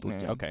 Yeah.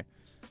 Okay.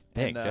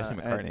 Dang, Jesse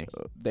McCartney.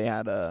 They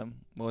had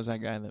what was that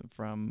guy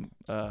from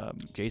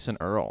Jason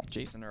Earl.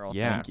 Jason Earl.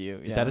 Yeah. Thank you.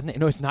 Is that his name?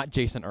 No, it's not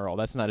Jason Earl.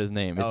 That's not his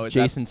name. It's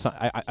Jason.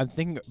 I'm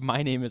thinking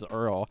my name is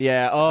Earl.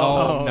 Yeah.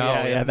 Oh no.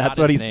 Yeah. That's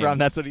what he's from.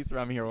 That's what he's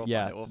from. Here,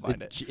 we'll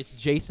find it. It's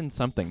Jason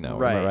something though.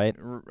 Right.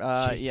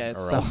 Right. Yeah.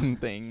 It's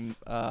something.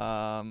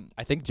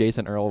 I think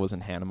Jason Earl was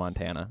in Hannah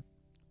Montana.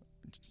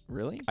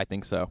 Really? I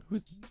think so.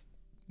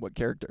 What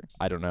character?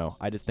 I don't know.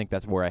 I just think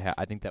that's where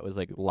I think that was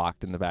like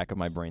locked in the back of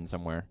my brain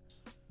somewhere.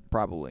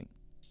 Probably.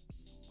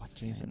 What's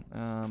Jason?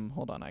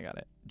 Hold on, I got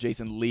it.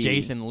 Jason Lee.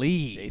 Jason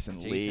Lee.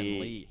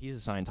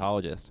 He's a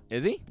Scientologist.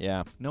 Is he?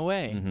 Yeah. No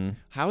way. Mm-hmm.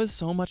 How is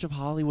so much of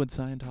Hollywood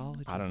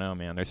Scientology? I don't know,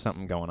 man. There's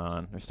something going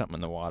on. There's something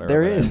in the water.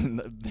 There is.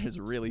 There's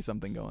really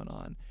something going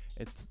on.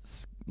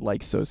 It's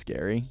like so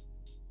scary.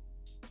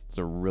 It's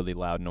a really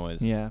loud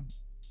noise. Yeah.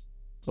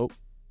 Oh,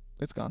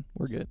 it's gone.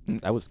 We're good.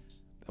 That was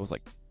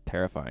like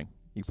terrifying.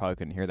 You probably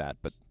couldn't hear that,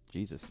 but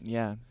Jesus.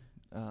 Yeah.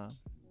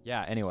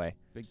 Yeah. Anyway.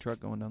 Big truck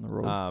going down the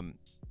road.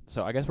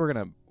 So I guess we're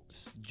gonna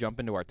jump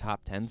into our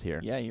top 10s here.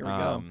 Yeah. Here we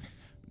go.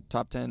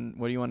 Top 10.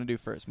 What do you want to do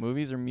first?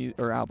 Movies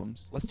or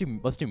albums? Let's do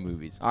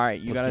movies. All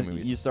right. You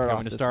start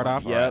off. To start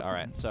off. Yeah. All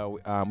right. So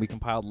we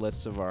compiled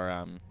lists of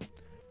our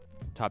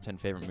top 10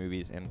 favorite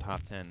movies and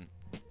top 10.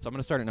 So I'm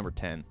gonna start at number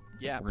 10.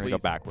 Yeah. We're gonna go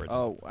backwards.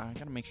 Oh, I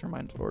gotta make sure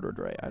mine's ordered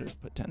right. I just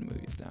put 10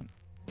 movies down.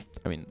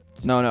 I mean,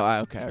 no.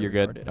 Okay. You're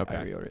good. Okay.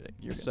 I reordered it.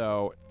 You're good.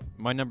 So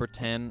my number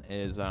 10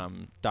 is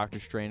Dr.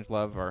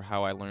 Strangelove, or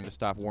How I Learned to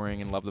Stop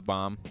Worrying and Love the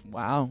Bomb.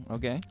 Wow.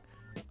 Okay.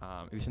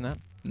 Have you seen that?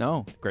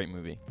 No. Great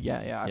movie.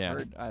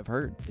 Yeah. I've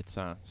heard. It's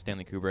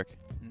Stanley Kubrick.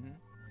 Mm-hmm.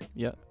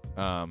 Yeah.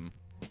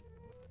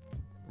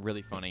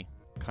 Really funny,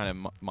 kind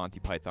of Monty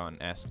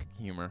Python-esque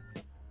humor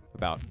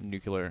about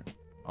nuclear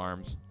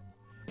arms.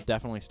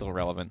 Definitely still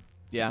relevant.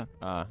 Yeah.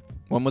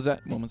 When was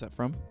that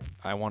from?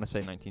 I want to say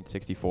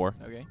 1964.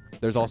 Okay.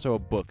 There's also a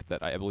book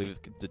that I believe is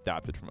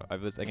adapted from. I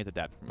think it's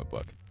adapted from a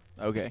book.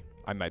 Okay.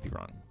 I might be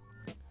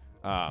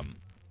wrong.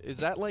 Is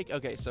that like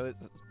okay? So,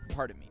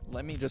 pardon me.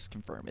 Let me just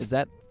confirm. Is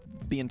that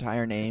the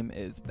entire name?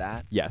 Is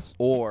that? Yes.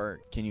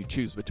 Or can you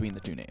choose between the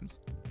two names?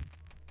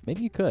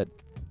 Maybe you could.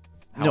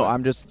 I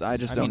just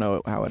don't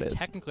know how it is.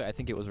 Technically, I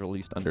think it was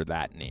released under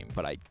that name,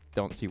 but I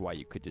don't see why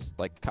you could just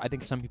I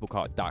think some people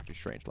call it Dr.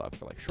 Strangelove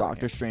for shorthand.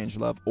 Dr.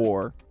 Strangelove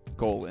or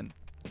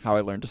How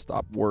I Learned to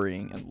Stop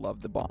Worrying and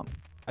Love the Bomb.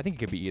 I think it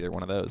could be either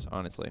one of those,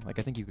 honestly. I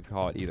think you could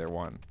call it either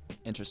one.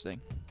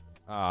 Interesting.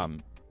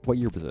 What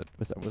year was it?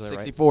 Was that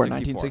 64, right?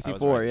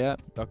 1964, right. Yeah.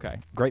 Okay.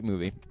 Great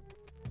movie.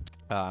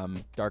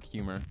 Dark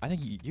humor. I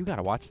think you got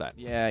to watch that.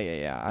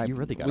 Yeah. You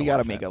really got to We got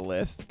to make a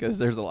list because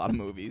there's a lot of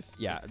movies.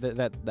 Yeah,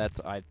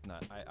 that's I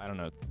don't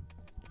know.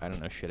 I don't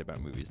know shit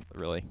about movies,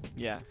 really.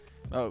 Yeah.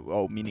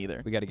 Oh, me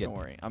neither. We got to get. Don't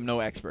worry, I'm no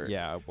expert.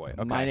 Yeah. Oh boy.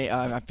 Okay.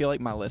 I feel like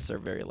my lists are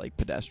very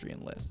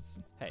pedestrian lists.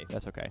 Hey,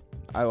 that's okay.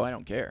 Oh, I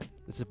don't care.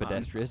 This is a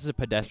pedestrian. This is a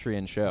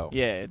pedestrian show.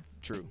 Yeah.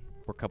 True.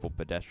 We're a couple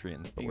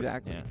pedestrians. But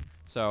exactly. Yeah.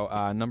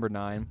 So number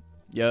 9.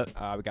 Yep.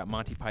 We got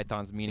Monty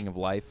Python's Meaning of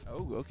Life.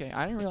 Oh, okay.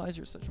 I didn't realize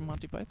you're such a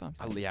Monty Python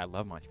fan. Yeah, I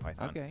love Monty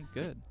Python. Okay,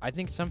 good. I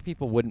think some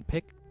people wouldn't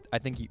pick. I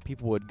think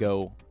people would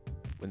go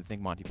when they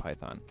think Monty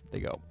Python. They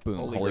go, boom,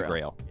 Holy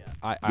Grail. Yeah.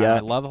 I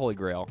love Holy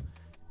Grail,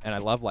 and I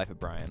love Life of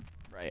Brian.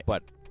 Right.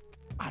 But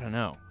I don't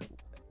know.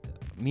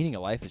 Meaning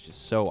of Life is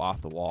just so off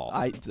the wall.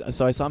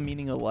 So I saw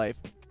Meaning of Life,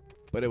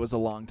 but it was a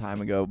long time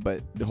ago.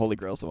 But the Holy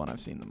Grail's the one I've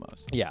seen the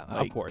most. Yeah,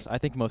 of course. I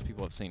think most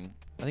people have seen.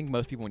 I think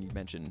most people, when you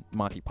mention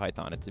Monty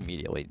Python, it's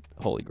immediately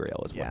Holy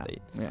Grail is what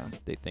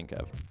they think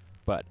of.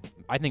 But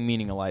I think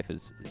Meaning of Life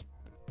is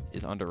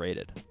is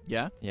underrated.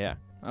 Yeah? Yeah.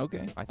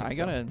 Okay. I think I so.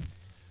 gotta...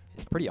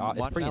 It's pretty it's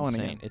watch pretty that one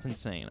insane. again. It's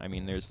insane. I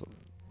mean, there's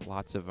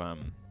lots of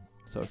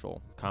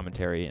social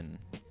commentary, and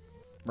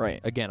Right.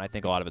 again, I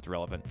think a lot of it's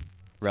relevant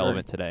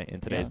today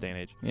in today's day and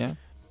age.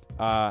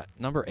 Yeah.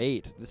 Number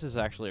 8. This is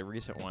actually a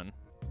recent one.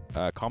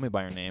 Call Me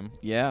by Your Name.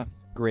 Yeah.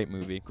 Great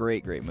movie.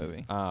 Great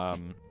movie.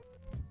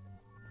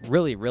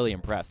 Really, really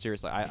impressed.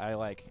 Seriously, I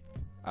like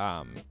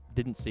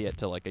didn't see it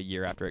till like a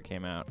year after it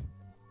came out.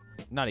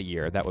 Not a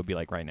year. That would be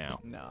like right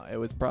now. No, it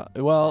was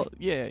probably... Well,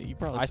 yeah, you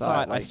probably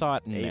saw it like I saw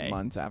it in 8 May.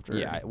 months after.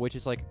 Yeah, which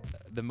is like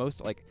the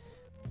most like...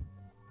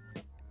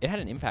 It had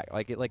an impact.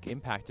 Like, it like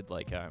impacted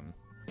like...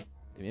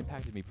 It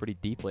impacted me pretty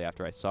deeply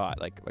after I saw it,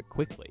 like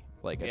quickly.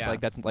 Like, it's like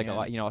that's like a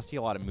lot. You know, I'll see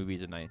a lot of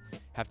movies and I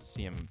have to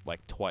see them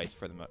like twice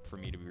for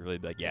me to be really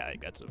like, yeah,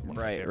 like, that's one of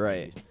my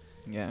favorite movies.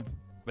 Yeah.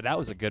 But that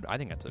was I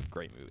think that's a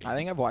great movie. I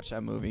think I've watched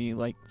that movie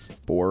like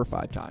 4 or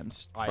 5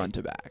 times front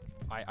to back.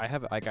 I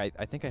have like I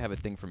think I have a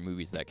thing for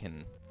movies that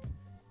can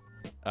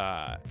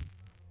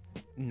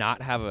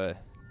not have a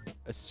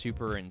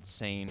super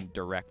insane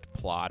direct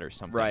plot or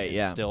something. Right, and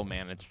yeah. still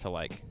manage to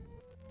like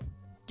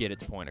get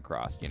its point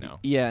across, you know.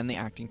 Yeah, and the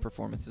acting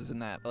performances in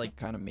that like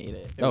kind of made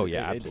it.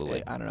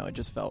 Absolutely. I don't know, it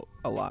just felt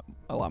a lot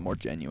more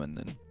genuine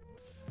than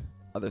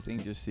other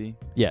things you see.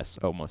 Yes,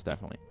 most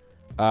definitely.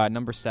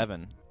 Number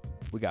 7,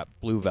 we got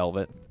Blue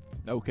Velvet.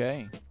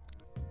 Okay.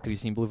 Have you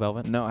seen Blue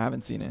Velvet? No, I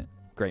haven't seen it.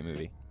 Great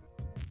movie.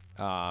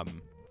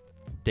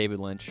 David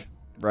Lynch.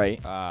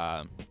 Right.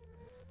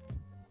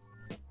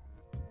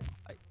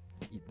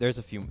 There's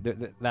a few.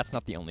 That's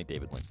not the only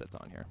David Lynch that's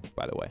on here,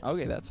 by the way.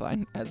 Okay, that's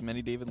fine. As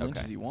many David Lynch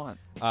Okay. as you want.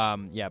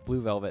 Yeah,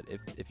 Blue Velvet.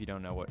 If you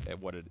don't know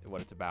what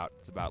it's about,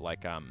 it's about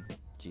like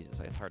Jesus,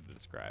 it's hard to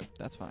describe.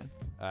 That's fine.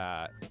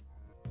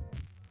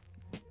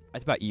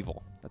 It's about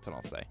evil. That's what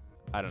I'll say.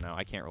 I don't know.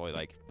 I can't really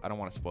like. I don't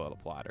want to spoil the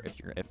plot, or if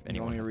anyone.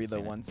 You want me to read the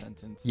hasn't seen one it.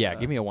 sentence? Yeah,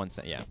 give me a one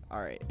sentence. Yeah.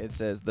 All right. It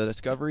says, the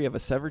discovery of a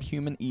severed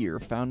human ear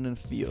found in a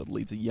field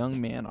leads a young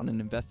man on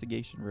an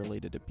investigation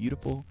related to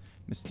beautiful,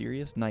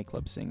 mysterious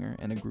nightclub singer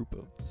and a group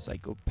of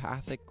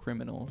psychopathic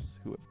criminals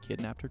who have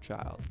kidnapped her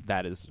child.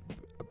 That is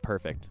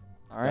perfect.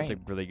 All right. That's a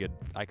really good.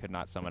 I could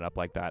not sum it up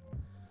like that.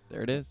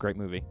 There it is. Great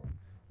movie.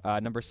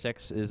 Number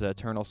 6 is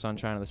Eternal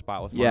Sunshine of the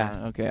Spotless Mind.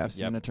 Yeah. Okay. I've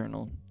seen Yep.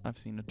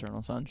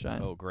 Eternal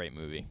Sunshine. Oh, great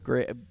movie.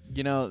 Great.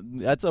 You know,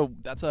 that's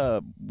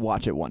a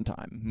watch it one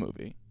time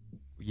movie.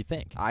 You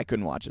think? I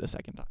couldn't watch it a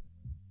second time.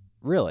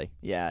 Really?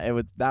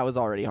 Yeah, that was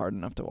already hard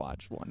enough to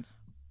watch once.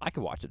 I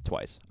could watch it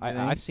twice. You think?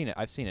 I've seen it.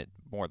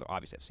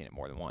 Obviously, I've seen it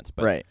more than once.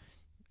 But Right.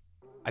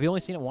 Have you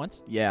only seen it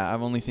once? Yeah,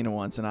 I've only seen it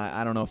once, and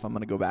I don't know if I'm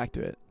gonna go back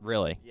to it.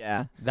 Really?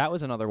 Yeah. That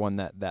was another one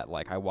that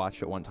like I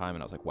watched it one time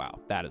and I was like, wow,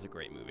 that is a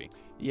great movie.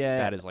 Yeah.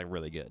 That is like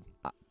really good.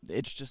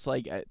 It's just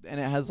like, and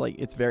it has like,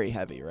 it's very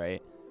heavy,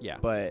 right? Yeah.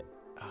 But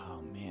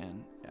oh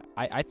man,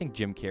 I think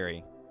Jim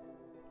Carrey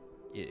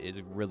is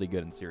really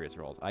good in serious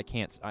roles.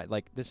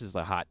 This is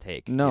a hot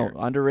take. no, here,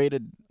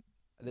 underrated.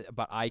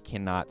 but I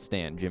cannot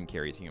stand Jim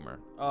Carrey's humor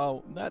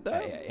Oh, that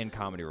in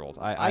comedy roles.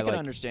 I can like,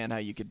 understand how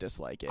you could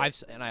dislike it.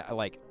 I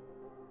like.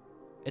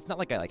 It's not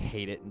like I like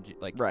hate it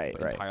Right.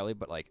 entirely,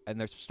 but like, and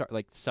there's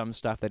some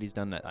stuff that he's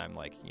done that I'm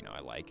like, I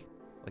like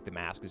The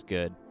Mask is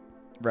good.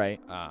 Right.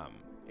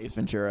 Ace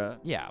Ventura.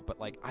 Yeah, but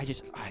like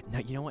no,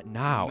 you know what?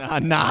 Now, Nah,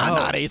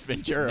 not Ace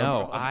Ventura.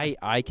 no, bro.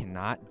 I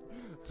cannot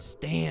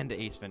stand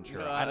Ace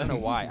Ventura. I don't know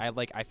why.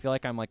 I feel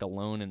like I'm like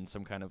alone in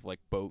some kind of like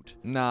boat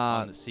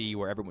Nah. on the sea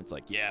where everyone's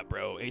like, yeah,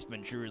 bro, Ace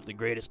Ventura is the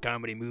greatest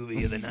comedy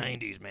movie of the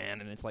 '90s,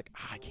 man, and it's like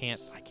I can't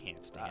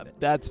stand it.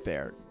 That's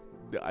fair.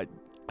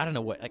 I don't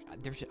know what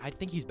I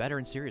think he's better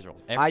in serious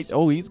roles.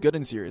 He's good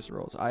in serious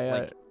roles.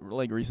 I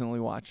recently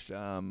watched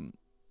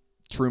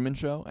Truman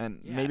Show, and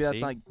Yeah, maybe that's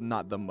see? like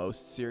not the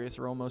most serious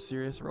role,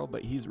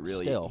 but he's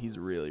really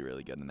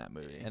really good in that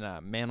movie. And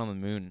Man on the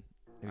Moon.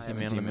 Have you I seen haven't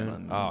Man on the seen Moon? Man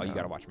on the Oh, Moon, you no.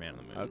 gotta watch Man on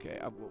the Moon. Okay,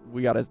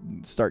 we got to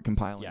start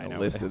compiling Yeah, I a know.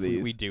 list of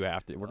these. We do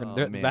have to. We're gonna.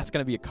 Oh, man. That's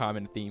gonna be a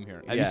common theme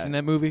here. Have you Yeah. seen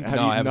that movie? Have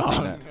No, you- I haven't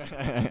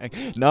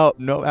seen that.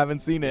 No, haven't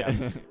seen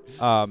it.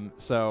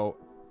 So,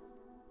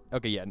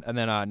 okay, yeah, and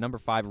then number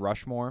 5,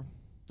 Rushmore.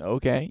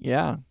 Okay,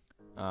 yeah.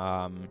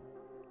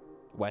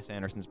 Wes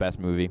Anderson's best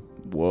movie.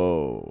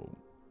 Whoa.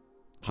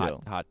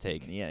 Chill. Hot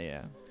take.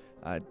 Yeah.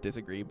 I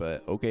disagree,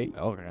 but okay. Okay,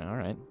 all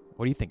right.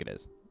 What do you think it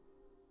is?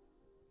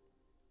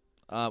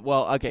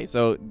 Well, okay,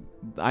 so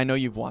I know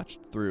you've watched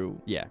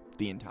through Yeah.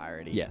 the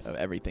entirety Yes. of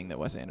everything that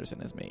Wes Anderson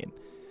has made.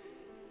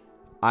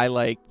 I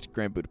liked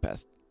Grand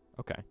Budapest.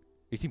 Okay.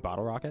 You seen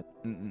Bottle Rocket?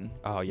 Mm-mm.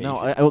 Oh yeah.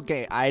 No, you should.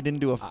 okay, I didn't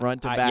do a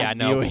front-to-back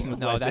viewing of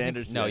Wes that-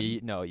 Anderson.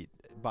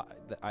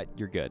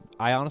 you're good.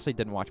 I honestly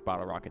didn't watch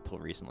Bottle Rocket till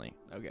recently.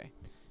 Okay.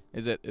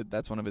 Is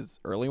that's one of his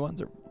early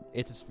ones? Or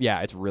It's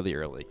really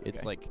early. Okay.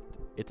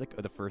 It's like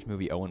the first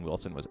movie Owen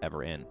Wilson was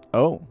ever in.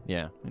 Oh,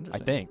 Yeah. I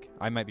interesting. think.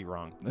 I might be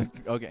wrong.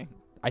 Okay.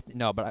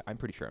 No, but I'm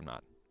pretty sure I'm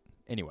not.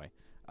 Anyway,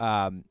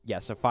 yeah.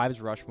 So 5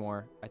 is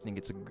Rushmore. I think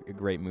it's a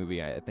great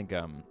movie. I think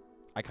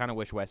I kind of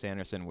wish Wes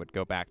Anderson would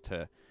go back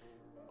to,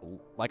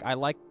 like, I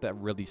like the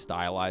really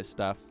stylized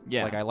stuff.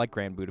 Yeah. Like I like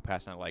Grand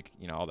Budapest, and I like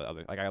all the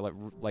other.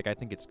 Like I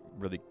think it's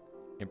really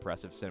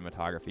impressive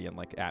cinematography and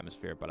like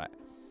atmosphere, but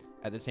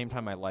at the same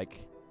time I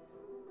like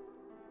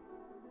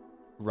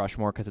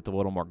Rushmore because it's a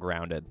little more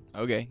grounded.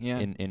 Okay, yeah.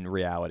 In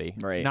reality,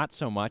 Right. Not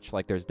so much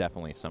like there's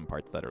definitely some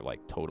parts that are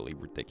like totally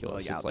ridiculous.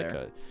 Like It's out like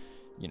there.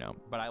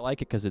 but I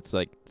like it because it's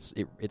like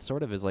it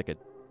sort of is like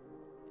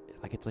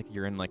it's like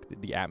you're in like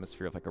the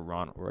atmosphere of like a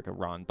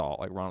Ronald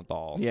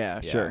Dahl.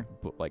 Yeah, sure.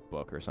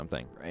 Book or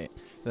something. Right.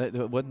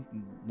 The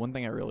one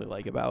thing I really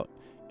like about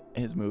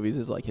his movies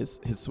is like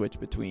his switch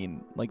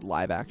between like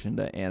live action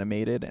to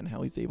animated, and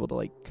how he's able to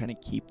like kind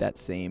of keep that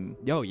same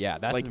Oh yeah,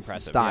 that's like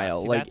impressive.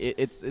 style. Yeah, like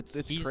it's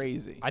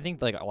crazy. I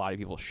think like a lot of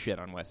people shit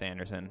on Wes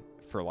Anderson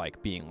for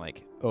like being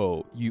like,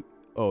 you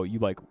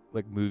like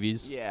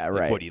movies. Yeah, Like,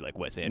 right. what do you like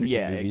Wes Anderson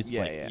Yeah, movies?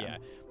 yeah, Like, yeah.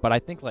 But I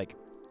think like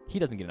he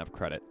doesn't get enough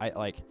credit.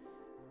 I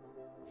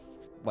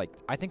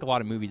think a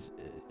lot of movies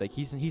like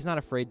he's not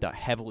afraid to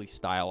heavily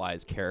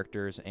stylize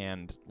characters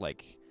and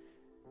like.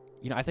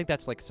 I think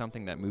that's like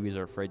something that movies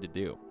are afraid to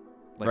do.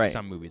 Like Right.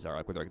 some movies are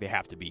like where they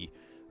have to be,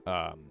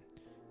 the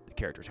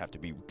characters have to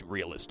be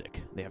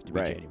realistic. They have to be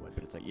Right. genuine.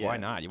 But it's like, Yeah. why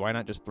not? Why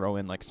not just throw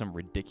in like some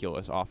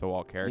ridiculous off the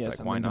wall character? Yeah, like,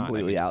 why something not?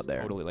 completely out it's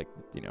there. Totally like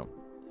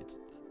it's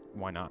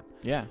why not?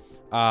 Yeah.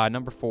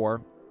 Number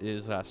 4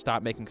 is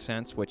Stop Making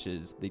Sense, which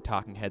is the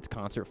Talking Heads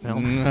concert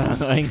film.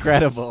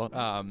 Incredible.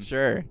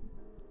 Sure.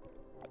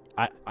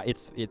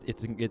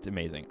 It's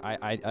amazing.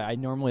 I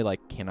normally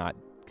like cannot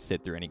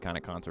sit through any kind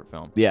of concert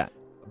film. Yeah.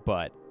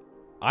 But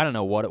I don't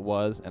know what it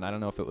was, and I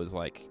don't know if it was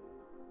like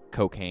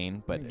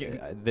cocaine, but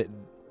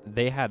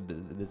they had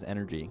this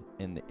energy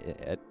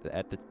at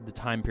the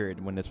time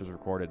period when this was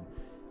recorded.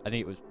 I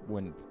think it was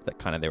when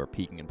they were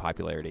peaking in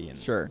popularity and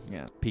Sure.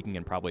 Yeah. peaking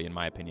in probably, in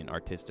my opinion,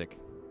 artistic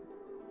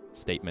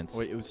statements.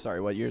 Wait, sorry.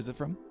 What year is it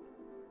from?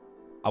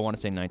 I want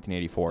to say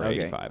 1984 or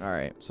Okay. 85. All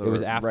right. So It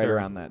was right after-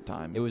 around that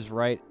time. It was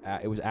right.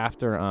 It was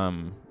after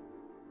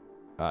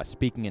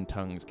Speaking in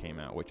Tongues came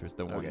out, which was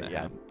the one that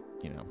had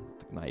the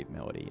naive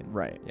melody and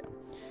right.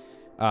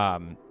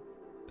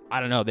 I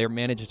don't know. They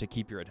managed to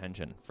keep your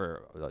attention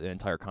for the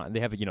entire They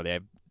have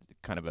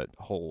kind of a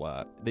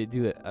whole. They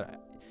do it.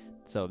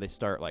 So they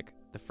start like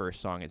the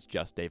first song is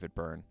just David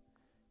Byrne,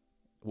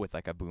 with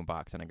like a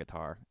boombox and a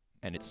guitar,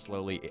 and it's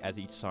slowly as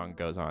each song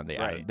goes on, they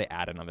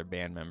add another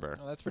band member.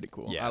 Oh, that's pretty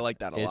cool. Yeah, I like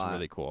that a lot. It's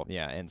really cool.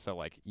 Yeah, and so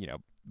like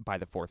by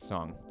the 4th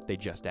song, they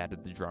just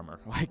added the drummer.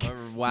 Like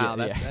wow,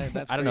 yeah,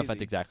 that's I don't know if crazy.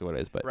 that's exactly what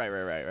it is, but Right.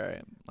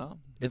 Well,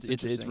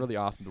 it's really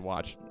awesome to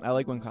watch. I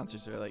like when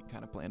concerts are like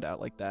kind of planned out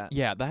like that.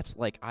 Yeah, that's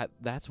like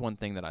that's one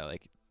thing that I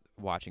like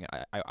watching.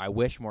 I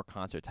wish more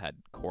concerts had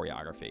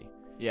choreography.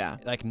 Yeah.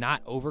 Like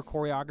not over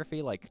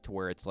choreography, like to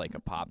where it's like a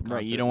pop concert.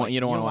 Right. You don't want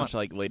to watch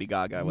like Lady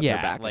Gaga with her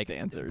backup like,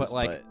 dancers. But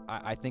like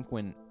I think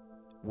when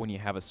you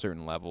have a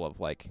certain level of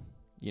like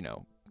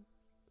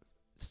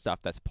stuff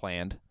that's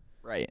planned.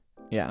 Right.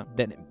 Yeah.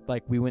 Then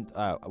like we went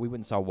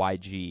and saw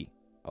YG.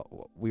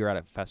 We were at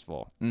a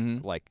festival.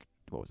 Mm-hmm. Like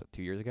what was it?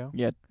 2 years ago?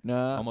 Yeah.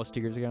 No. Almost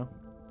 2 years ago.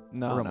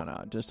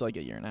 No. Just like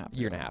a year and a half.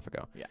 Year and a half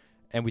ago. Yeah.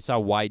 And we saw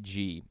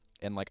YG,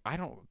 and like I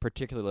don't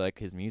particularly like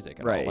his music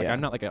at all.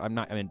 Like yeah.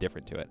 I'm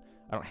indifferent to it.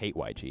 I don't hate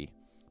YG,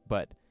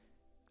 but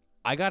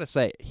I gotta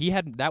say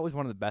that was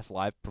one of the best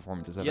live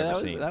performances I've ever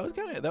seen.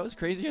 That was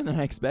crazier than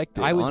I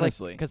expected. I was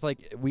honestly. like, because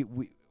like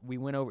we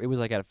went over. It was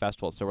like at a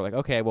festival, so we're like,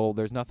 okay, well,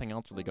 there's nothing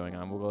else really going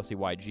on. We'll go see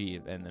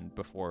YG, and then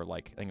before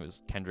like I think it was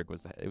Kendrick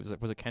was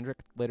it Kendrick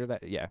later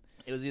that It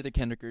was either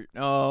Kendrick or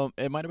no,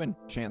 it might have been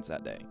Chance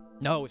that day.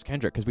 No, it was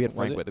Kendrick because we had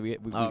Frank it? with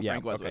it.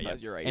 Frank was with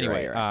us. You're right.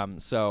 Anyway, you're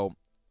right. So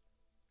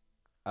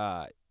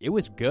it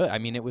was good. I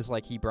mean, it was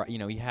like he brought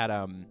he had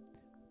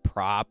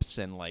props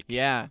and like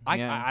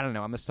I don't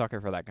know. I'm a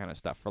sucker for that kind of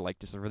stuff, for like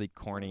just a really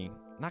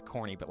not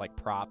corny, but like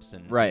props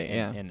and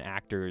and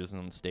actors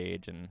on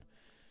stage and.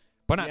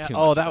 But not too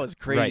much. Oh, that was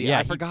crazy. Right, yeah,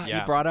 I forgot he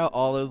brought out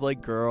all those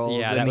like girls,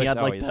 and he had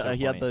like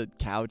he had the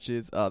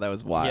couches. Oh, that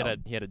was wild.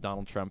 He had a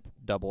Donald Trump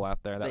double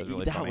out there. That was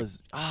really that funny.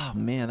 was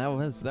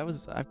that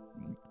was I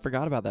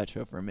forgot about that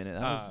show for a minute.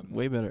 That was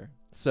way better.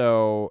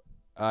 So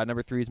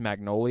number 3 is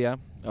Magnolia.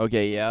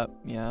 Okay, yeah.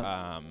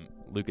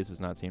 Lucas has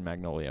not seen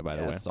Magnolia, by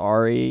the way.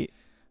 Sorry.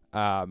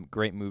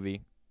 Great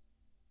movie.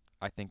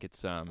 I think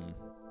it's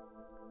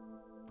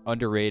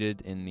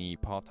underrated in the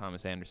Paul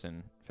Thomas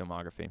Anderson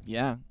filmography.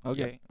 Yeah.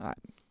 Okay. Yep.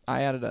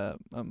 I added a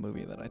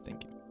movie that I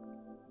think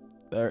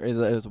there is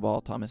a Paul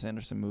Thomas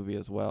Anderson movie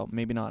as well.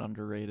 Maybe not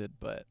underrated,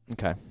 but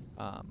okay.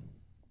 All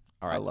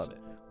right, I love it.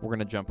 We're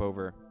gonna jump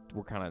over.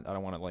 I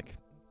don't want to like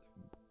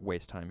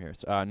waste time here.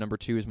 So, number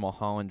 2 is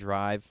Mulholland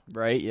Drive.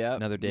 Right. Yeah.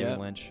 Another David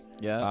Lynch.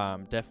 Yeah.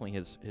 Definitely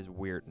his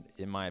weird,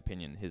 in my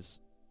opinion, his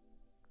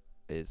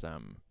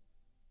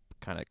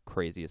kind of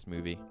craziest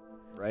movie.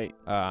 Right.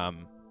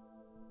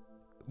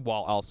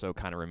 While also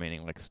kind of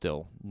remaining like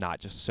still not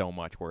just so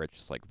much where it's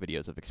just like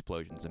videos of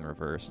explosions in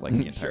reverse like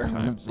the entire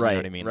time. So right. You know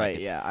what I mean?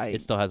 Right. Like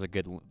it still has a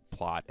good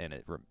plot and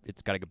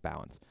it's got a good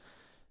balance.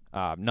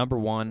 Number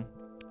 1,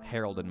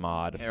 Harold and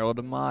Maude. Harold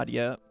and Maude.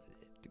 Yeah.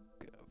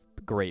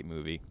 Great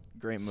movie.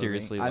 Great movie.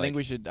 seriously. I think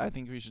we should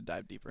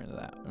dive deeper into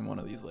that in one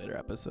of these later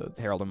episodes.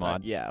 Harold and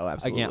Maude. Yeah, oh,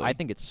 absolutely. Again, I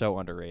think it's so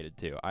underrated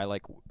too. I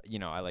like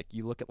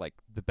you look at like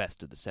the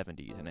best of the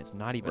 '70s, and it's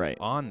not even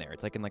on there.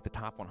 It's like in like the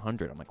top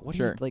 100. I'm like, what?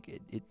 Sure. Do you, like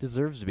it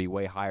deserves to be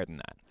way higher than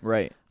that.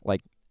 Right.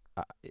 Like,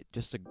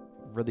 just a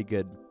really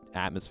good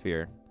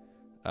atmosphere.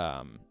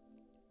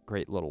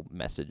 Great little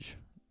message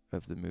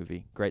of the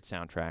movie. Great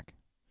soundtrack.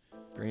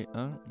 Great.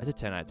 It's a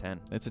 10 out of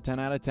 10. It's a 10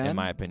 out of 10? In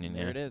my opinion,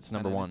 There yeah. it is. It's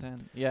number 1.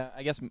 10. Yeah,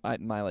 I guess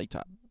my like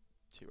top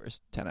 2 are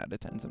 10 out of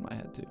 10s in my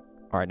head too.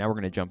 All right, now we're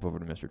going to jump over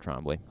to Mr.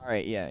 Trombley. All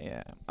right,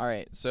 yeah. All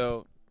right,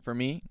 so for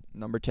me,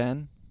 number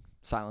 10,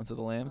 Silence of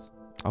the Lambs.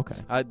 Okay.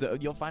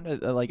 You'll find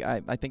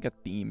I think a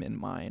theme in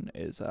mine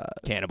is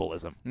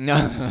cannibalism.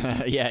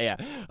 yeah.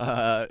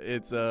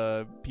 It's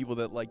people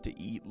that like to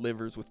eat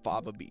livers with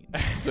fava beans.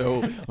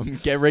 So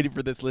get ready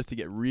for this list to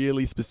get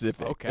really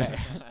specific. Okay.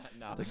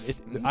 No.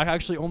 I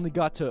actually only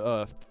got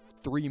to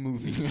 3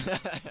 movies,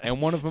 and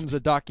one of them's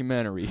a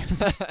documentary.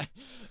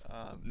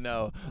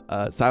 No,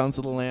 Silence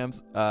of the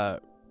Lambs.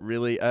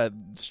 Really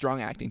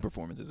strong acting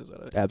performances is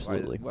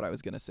Absolutely what I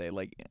was gonna say.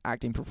 Like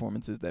acting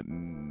performances that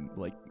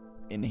like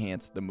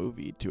enhance the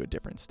movie to a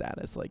different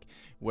status. Like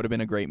would have been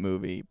a great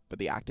movie, but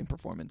the acting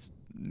performance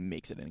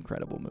makes it an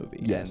incredible movie.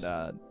 Yes.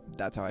 And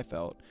that's how I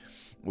felt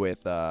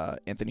with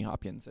Anthony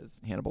Hopkins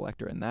as Hannibal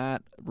Lecter. And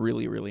that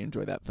really, really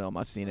enjoyed that film.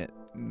 I've seen it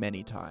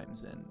many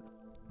times, and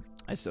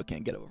I still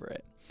can't get over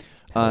it.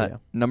 Yeah.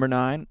 Number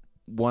 9,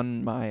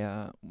 one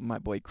my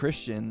boy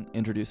Christian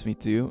introduced me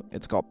to.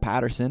 It's called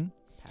Patterson.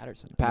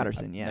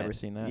 Patterson, yeah. Never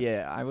seen that.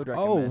 Yeah, I would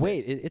recommend. Oh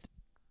wait, it's.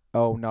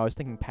 Oh no, I was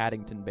thinking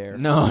Paddington Bear.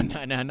 No,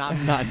 not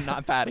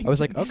Paddington. I was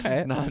like,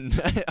 okay,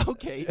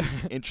 okay,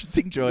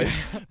 interesting choice.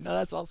 No,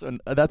 that's also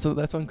that's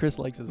one Chris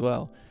likes as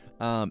well.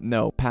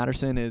 No,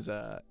 Patterson is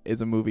a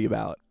movie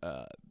about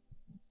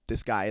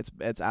this guy.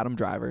 It's Adam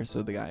Driver.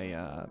 So the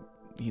guy,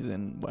 he's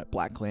in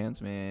Black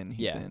Klansman.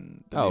 He's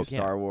in the new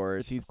Star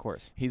Wars. Of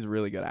course, he's a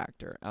really good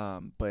actor.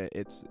 But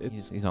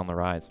he's on the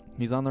rise.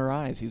 He's on the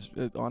rise. He's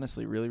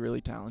honestly really,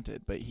 really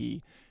talented. But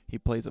he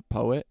plays a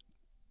poet.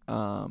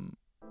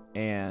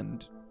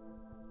 And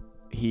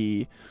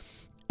he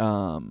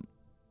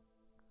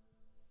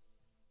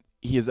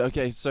is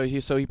okay. So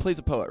he plays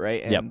a poet,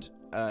 right? And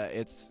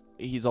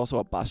he's also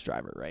a bus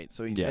driver, right?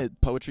 So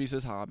poetry's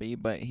his hobby,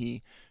 but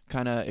he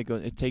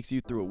it takes you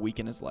through a week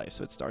in his life.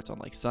 So it starts on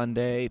like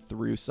Sunday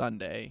through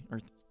Saturday,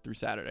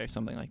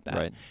 something like that.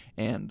 Right.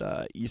 And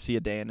you see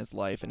a day in his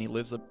life, and he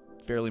lives a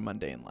fairly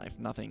mundane life.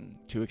 Nothing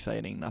too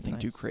exciting, nothing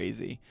too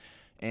crazy,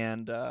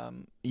 and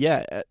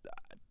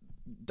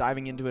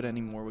diving into it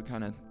anymore would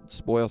kind of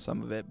spoil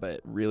some of it, but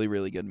really,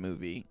 really good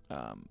movie.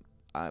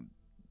 I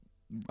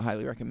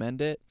highly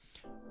recommend it.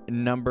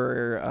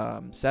 Number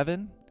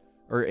 7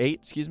 or 8,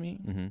 excuse me.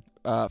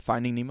 Mm-hmm.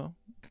 Finding Nemo.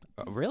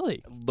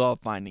 Really?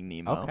 Love Finding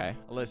Nemo. Okay.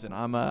 Listen,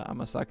 I'm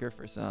a sucker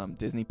for some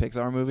Disney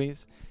Pixar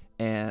movies,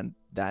 and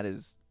that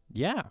is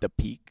the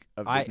peak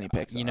of Disney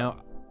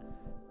Pixar.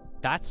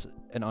 That's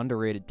an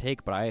underrated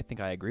take, but I think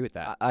I agree with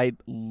that. I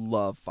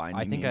love Finding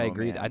Nemo. I think I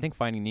agree. Man. I think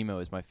Finding Nemo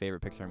is my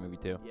favorite Pixar movie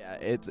too. Yeah,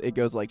 it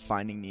goes like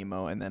Finding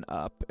Nemo and then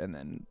Up, and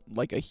then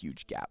like a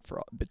huge gap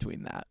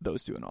between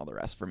those two and all the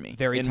rest for me.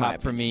 Very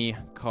top for me.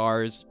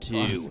 Cars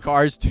 2.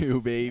 Cars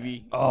 2,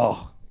 baby.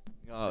 Oh.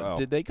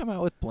 Did they come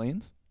out with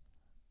planes?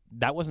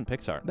 That wasn't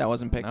Pixar. That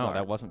wasn't Pixar. No,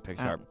 that wasn't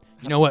Pixar.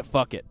 You know what?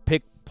 Fuck it.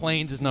 Pick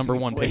Planes is number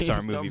 1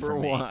 Pixar movie for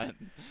me. Number 1.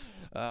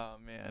 Oh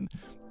man.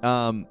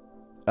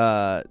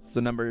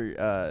 So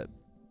number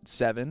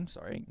 7.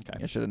 Sorry,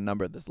 I should have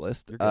numbered this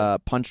list.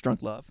 Punch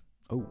Drunk Love.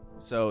 Oh,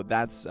 so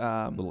that's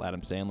little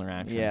Adam Sandler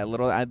action. Yeah,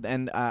 little.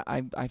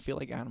 I feel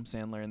like Adam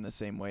Sandler in the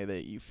same way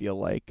that you feel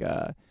like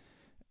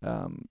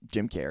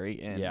Jim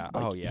Carrey. And yeah.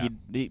 Like,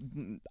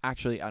 he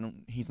actually,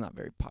 he's not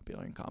very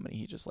popular in comedy.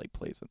 He just like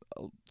plays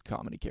a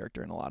comedy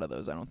character in a lot of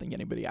those. I don't think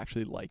anybody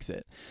actually likes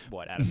it.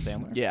 What, Adam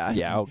Sandler? Yeah.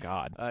 Yeah. Oh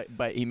God.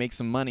 But he makes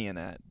some money in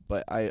that.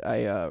 But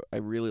I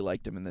really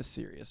liked him in this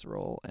serious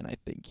role, and I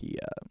think he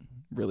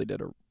really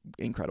did an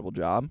incredible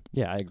job.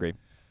 Yeah, I agree.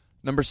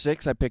 Number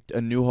 6, I picked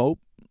A New Hope.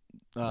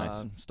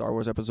 Nice. Star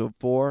Wars Episode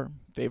 4,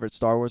 favorite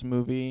Star Wars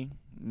movie.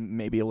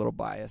 Maybe a little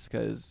biased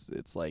because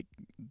it's like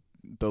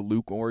the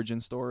Luke origin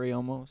story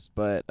almost,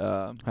 but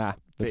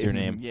that's your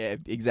name. Yeah,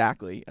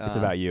 exactly. It's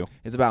about you.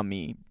 It's about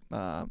me.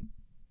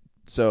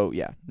 So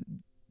yeah,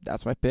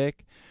 that's my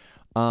pick.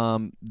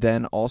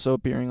 Then also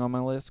appearing on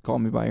my list, Call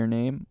Me by Your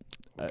Name.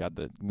 Got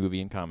the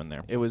movie in common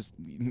there. It was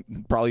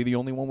probably the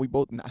only one we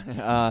both.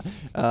 I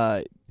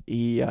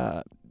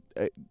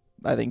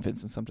think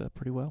Vincent summed it up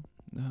pretty well.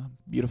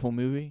 Beautiful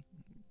movie,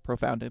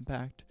 profound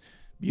impact,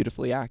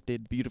 beautifully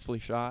acted, beautifully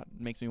shot.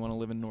 Makes me want to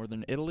live in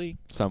northern Italy.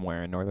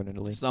 Somewhere in northern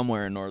Italy.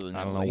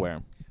 I don't know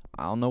where.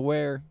 I don't know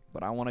where,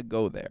 but I want to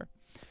go there.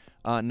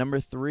 Number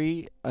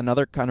 3,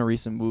 another kind of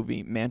recent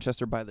movie,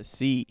 Manchester by the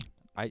Sea.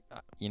 I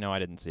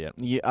didn't see it.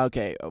 Yeah.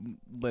 Okay.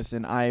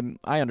 Listen, I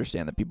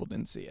understand that people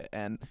didn't see it,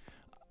 and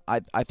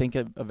I think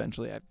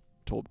eventually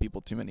told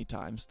people too many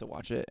times to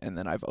watch it, and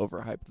then I've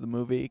overhyped the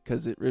movie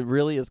because it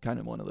really is kind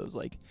of one of those,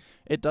 like,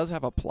 it does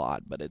have a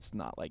plot, but it's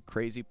not like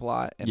crazy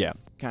plot, and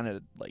it's kind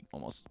of like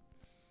almost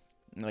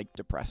like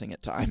depressing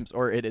at times,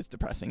 or it is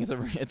depressing.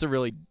 It's a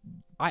really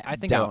I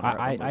think downer of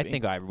a I movie.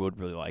 think I would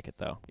really like it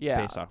though.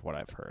 Yeah. Based off what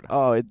I've heard.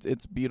 Oh,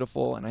 it's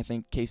beautiful, and I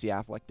think Casey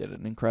Affleck did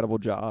an incredible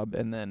job,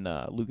 and then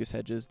Lucas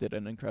Hedges did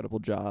an incredible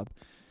job.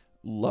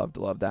 Loved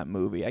that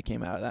movie. I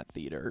came out of that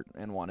theater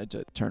and wanted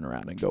to turn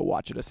around and go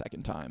watch it a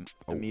second time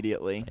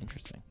immediately.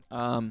 Interesting.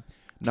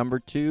 Number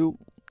 2,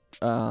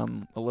 a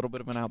little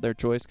bit of an out there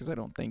choice because I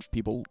don't think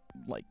people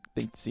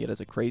see it as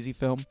a crazy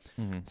film.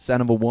 Mm-hmm.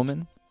 Son of a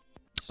Woman,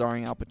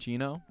 starring Al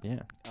Pacino.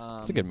 Yeah,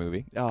 it's a good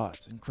movie. Oh,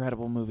 it's an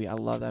incredible movie. I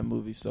love that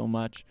movie so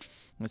much.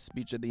 The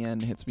speech at the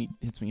end hits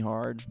me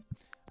hard.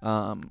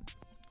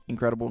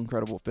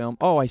 Incredible film.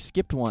 Oh, I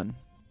skipped one.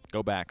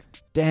 Go back.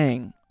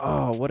 Dang.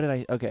 Oh, what did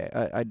I? Okay,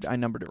 I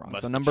numbered it wrong.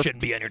 So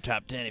shouldn't be on your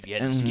top 10 if you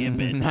had to skip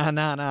it.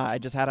 Nah. I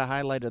just had it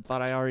highlighted.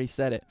 Thought I already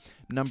said it.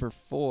 Number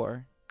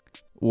 4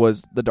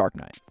 was The Dark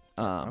Knight.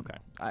 Okay.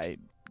 I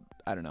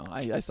don't know.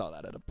 I saw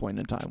that at a point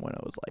in time when I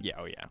was like,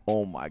 yeah.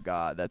 Oh my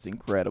god, that's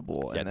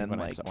incredible. Yeah, and I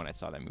think then when I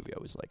saw that movie,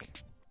 I was like,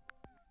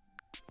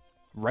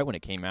 right when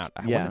it came out.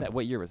 Yeah.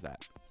 What year was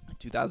that?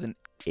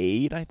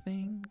 2008, I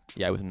think.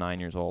 Yeah, I was 9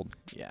 years old.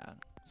 Yeah.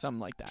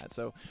 Something like that.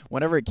 So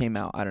whenever it came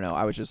out, I don't know.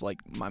 I was just like,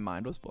 my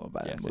mind was blown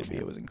by that same movie.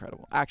 here. It was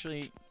incredible.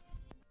 Actually,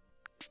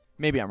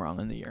 maybe I'm wrong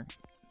in the year,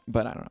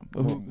 but I don't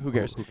know. Who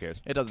cares? Who cares?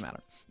 It doesn't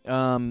matter.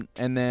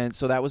 And then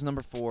so that was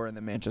number 4, and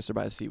then Manchester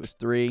by the Sea was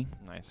 3.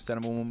 Nice. Son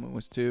of a Woman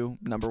was 2.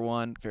 Number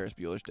 1, Ferris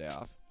Bueller's Day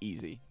Off.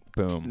 Easy.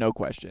 Boom. No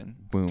question.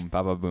 Boom.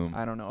 Baba boom.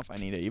 I don't know if I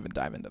need to even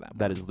dive into that.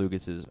 That is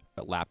Lucas's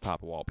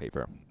laptop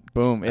wallpaper.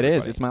 Boom. It is.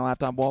 Everybody. It's my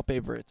laptop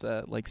wallpaper. It's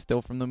like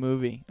still from the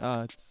movie.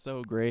 It's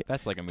so great.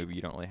 That's like a movie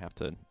you don't really have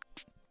to,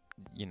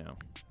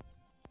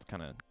 it's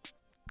kind of.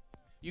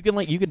 You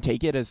can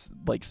take it as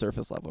like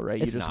surface level,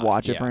 right? It's you just not,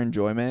 watch it yeah. for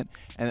enjoyment,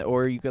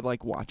 or you could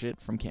like watch it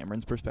from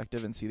Cameron's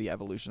perspective and see the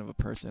evolution of a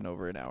person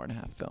over an hour and a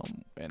half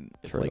film, and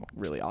it's True. like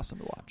really awesome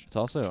to watch. It's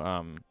also,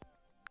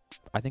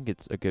 I think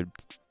it's a good.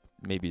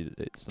 Maybe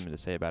it's something to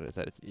say about it is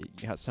that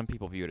some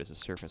people view it as a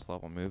surface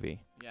level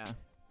movie. Yeah.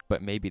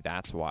 But maybe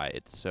that's why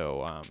it's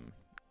so. I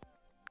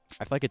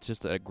feel like it's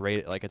just a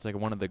great, it's like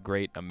one of the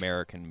great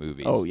American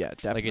movies. Oh yeah,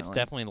 definitely. Like it's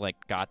definitely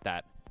got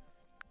that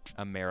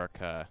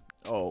America.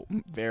 Oh,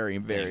 very,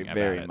 very, thing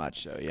very about it.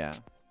 much so. Yeah.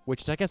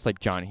 Which is, I guess, like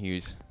John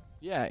Hughes.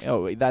 Yeah.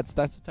 Oh, that's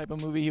the type of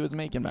movie he was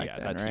making back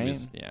then, that's right? he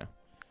was,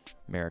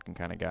 American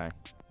kind of guy.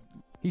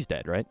 He's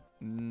dead, right?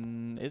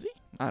 Is he?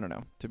 I don't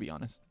know. To be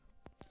honest.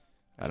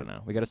 I don't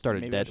know. We got to start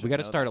Maybe I We should got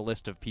to know start a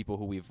list of people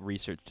who we've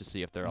researched to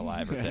see if they're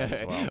alive or dead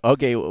as well,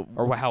 Okay.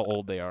 or how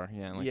old they are.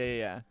 Yeah.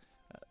 Yeah.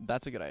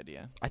 That's a good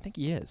idea. I think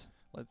he is.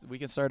 We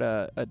can start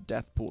a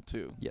death pool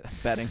too. Yeah.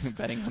 betting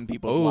on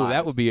people's lives.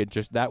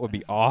 That would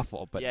be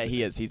awful. But yeah,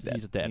 he is. He's dead.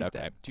 He's dead.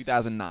 Okay.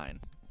 2009.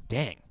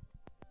 Dang.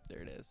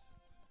 There it is.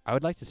 I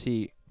would like to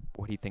see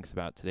what he thinks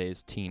about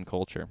today's teen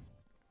culture.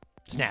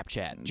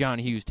 Snapchat. John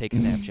Hughes take a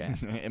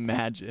Snapchat.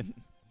 Imagine.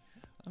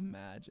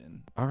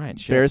 All right.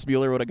 Sure. Ferris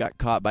Bueller would have got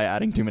caught by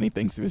adding too many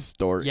things to his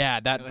story.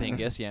 Yeah, that thing.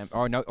 Yes, yeah.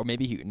 Or no, or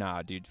maybe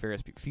dude.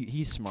 Ferris.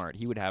 He's smart.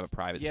 He would have a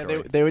private Yeah,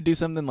 story. they would do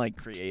something like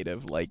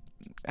creative, like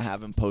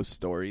have him post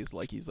stories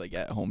like he's like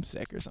at home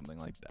sick or something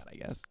like that, I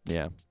guess.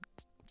 Yeah.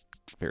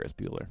 Ferris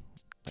Bueller.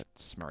 That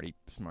smarty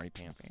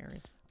pants.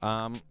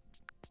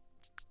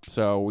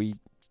 So we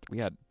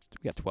got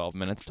 12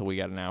 minutes till we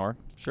got an hour.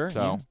 Sure.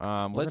 So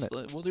yeah.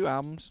 We'll do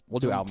albums. We'll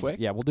do them albums. quick.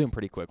 Yeah, we'll do them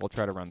pretty quick. We'll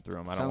try to run through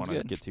them. I don't Sounds want to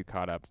good. get too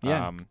caught up.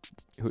 Yeah.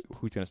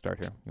 Who's gonna start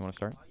here? You want to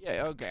start?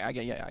 Yeah. Okay. I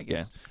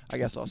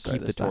guess I'll start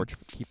Keep this the time. torch.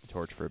 Keep the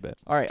torch for a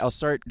bit. All right. I'll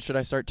start. Should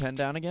I start 10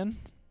 down again?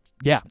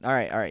 Yeah. All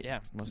right.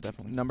 Yeah. Most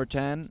definitely. Number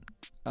 10,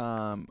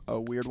 a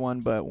weird one,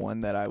 but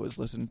one that I was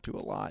listening to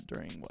a lot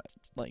during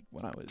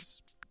when I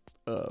was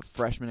a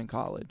freshman in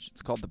college.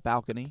 It's called The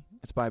Balcony.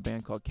 It's by a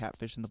band called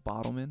Catfish and the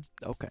Bottlemen.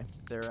 Okay.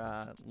 They're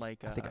I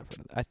think I've heard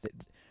of that.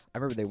 I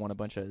remember they won a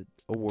bunch of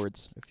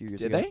awards a few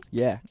years Did ago. they?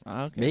 Yeah.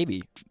 Okay.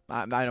 Maybe.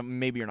 I don't.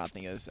 Maybe you're not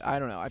thinking of this. I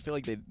don't know. I feel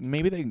like they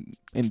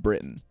in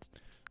Britain,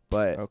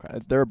 but Okay.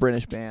 They're a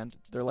British band.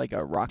 They're like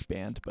a rock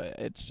band, but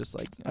it's just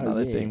like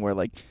another yeah. thing where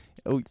I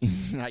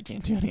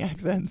can't do any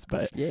accents,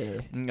 but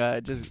Yeah.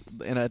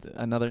 just in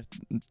another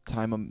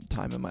time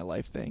in my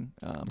life thing.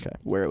 Okay.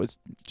 Where it was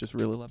just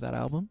really love that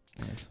album.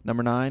 Nice.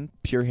 Number 9,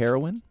 Pure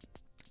Heroin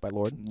By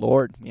Lord.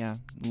 Lord. Yeah,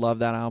 love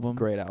that album.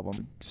 Great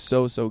album.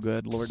 So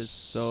good. Lord is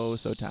so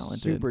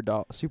talented.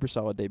 Super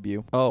solid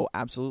debut. Oh,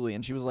 absolutely.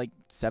 And she was like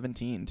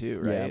 17 too,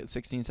 right? Yeah.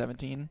 16,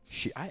 17.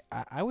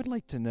 I would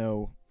like to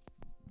know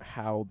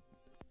how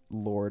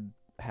Lord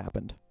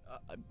happened.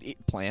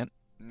 Plant.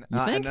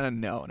 You think?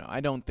 No, I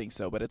don't think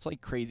so. But it's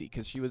like crazy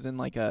because she was in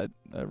like a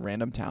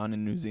random town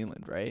in New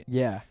Zealand, right?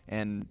 Yeah.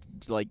 And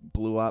like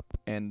blew up.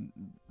 And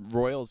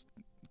Royals,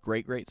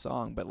 great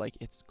song. But like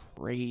it's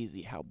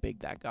crazy how big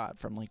that got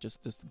from like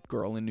just this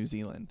girl in New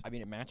Zealand. I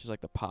mean, it matches like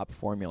the pop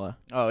formula.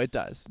 Oh, it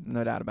does,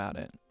 no doubt about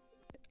it.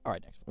 All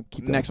right, next one.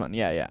 Keep going. Next one,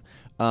 yeah.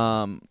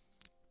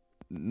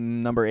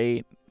 Number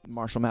 8,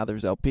 Marshall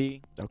Mathers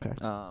LP. Okay.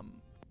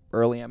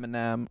 Early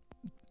Eminem.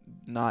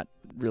 Not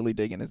really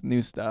digging his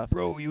new stuff.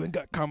 Bro, you ain't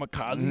got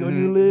Kamikaze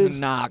on your list?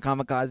 Nah,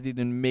 Kamikaze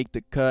didn't make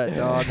the cut,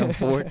 dog.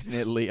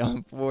 Unfortunately.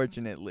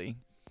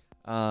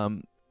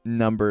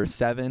 Number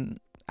 7,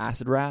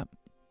 Acid Rap.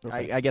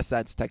 Okay. I guess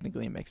that's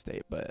technically a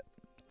mixtape, but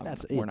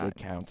we're not. It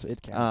counts.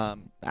 It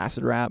counts.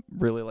 Acid Rap,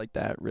 really like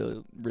that.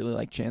 Really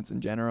like Chance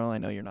in general. I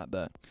know you're not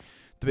the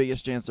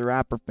biggest Chance the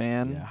Rapper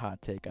fan. Yeah,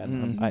 hot take.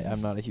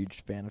 I'm not a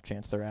huge fan of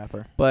Chance the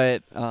Rapper.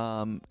 But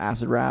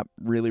Acid Rap,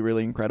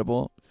 really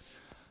incredible.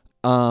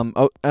 And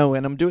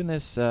I'm doing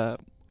this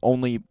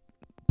only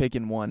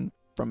picking one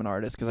from an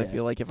artist because I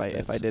feel like if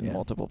I did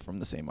multiple from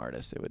the same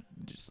artist, it would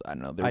just, I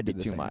don't know, there would be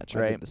too much,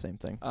 right? I did the same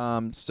thing.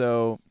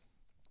 So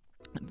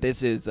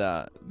this is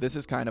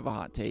kind of a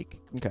hot take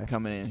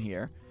coming in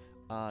here.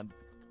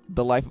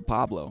 The Life of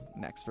Pablo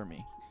next for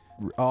me.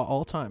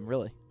 All time,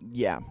 really?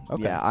 Yeah.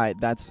 Okay. Yeah,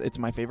 it's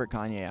my favorite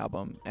Kanye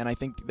album, and I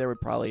think there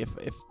would probably,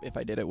 if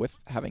I did it with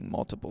having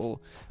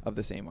multiple of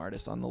the same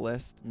artists on the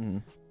list,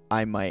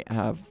 I might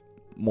have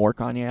more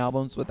Kanye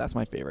albums, but that's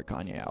my favorite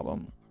Kanye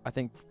album. I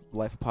think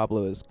Life of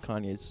Pablo is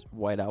Kanye's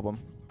White Album.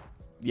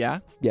 Yeah?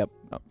 Yep.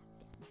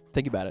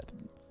 Think about it.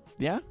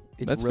 Yeah?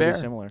 It's that's really fair.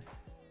 similar.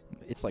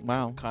 It's like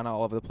wow, kind of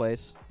all over the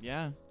place.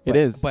 Yeah, it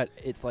is. But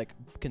it's like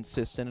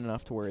consistent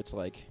enough to where it's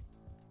like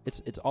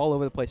it's all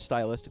over the place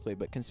stylistically,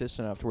 but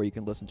consistent enough to where you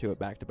can listen to it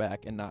back to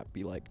back and not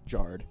be like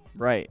jarred.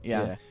 Right.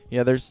 Yeah.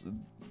 There's,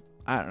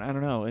 I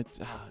don't know. It's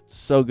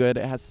so good.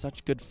 It has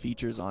such good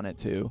features on it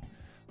too.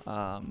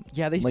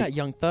 He's got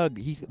Young Thug.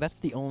 That's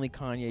the only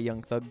Kanye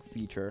Young Thug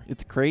feature.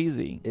 It's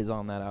crazy. Is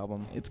on that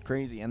album. It's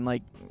crazy, and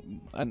like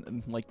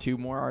two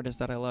more artists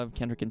that I love,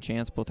 Kendrick and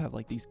Chance, both have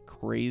like these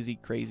crazy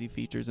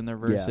features in their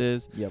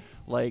verses. Yeah. Yep.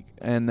 Like,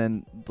 and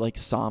then like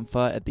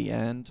Sampha at the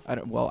end.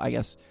 I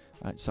guess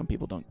some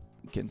people don't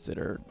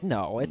consider.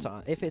 No, it's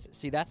on. If it's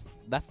that's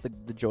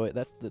the joy.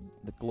 That's the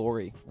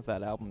glory of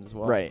that album as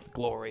well. Right.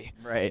 Glory.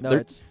 Right.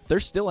 No, they're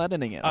still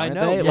editing it. I Aren't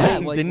know. They? Yeah,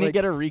 didn't it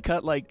get a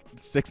recut like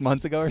 6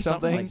 months ago or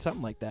something?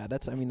 Something like that.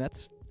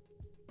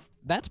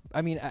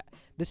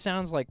 This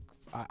sounds like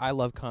I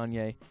love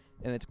Kanye,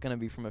 and it's gonna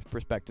be from a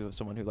perspective of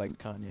someone who likes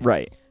Kanye.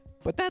 Right.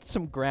 But that's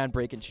some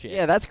groundbreaking shit.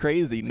 Yeah, that's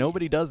crazy.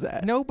 Nobody does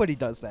that. Nobody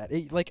does that.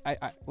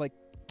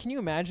 Can you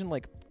imagine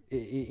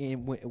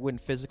when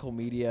physical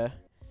media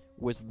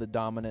was the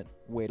dominant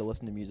way to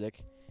listen to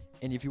music,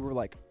 and if you were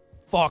like,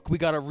 fuck, we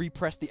gotta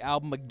repress the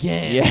album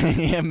again.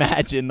 Yeah,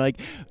 imagine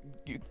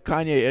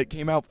Kanye, it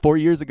came out 4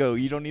 years ago.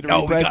 You don't need to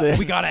repress it.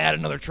 We gotta add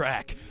another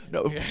track.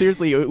 No,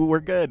 seriously, we're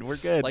good.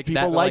 Like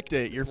People that, liked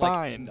it. You're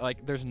fine.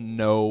 There's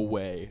no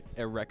way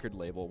a record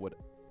label would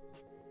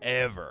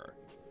ever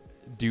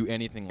do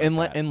anything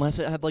like that. Unless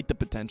it had like the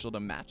potential to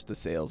match the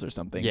sales or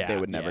something. They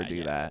would never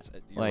do that.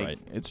 You're right.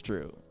 It's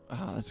true.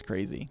 Oh, that's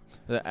crazy.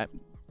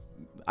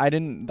 I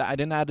didn't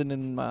add it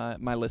in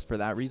my list for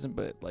that reason,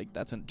 but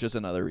that's just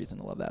another reason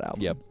to love that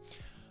album. Yep.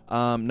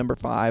 Number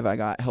 5, I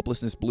got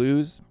Helplessness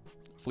Blues,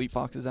 Fleet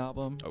Fox's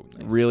album. Oh,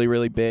 nice.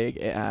 Really big.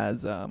 It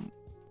has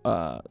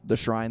The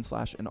Shrine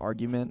 / An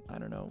Argument. I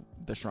don't know.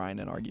 The Shrine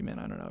and Argument.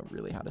 I don't know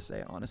really how to say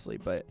it honestly,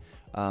 but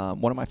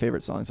one of my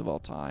favorite songs of all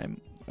time.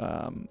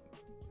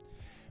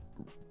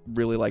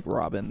 Really like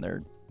Robin,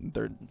 their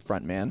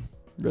front man.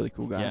 Really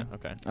cool guy. Yeah.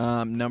 Okay.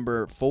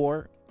 Number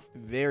 4.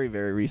 Very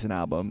recent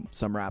album,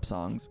 some rap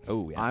songs.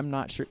 Oh yeah. I'm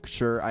not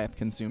sure I have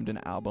consumed an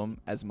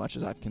album as much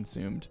as I've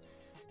consumed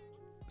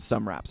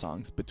some rap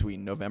songs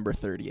between November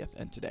 30th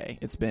and today.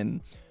 It's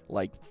been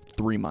like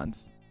 3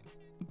 months.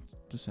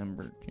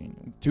 December,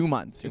 January, 2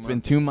 months. It's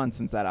been 2 months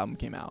since that album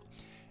came out.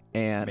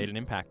 And made an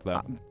impact though.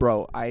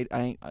 Bro, I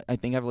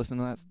think I've listened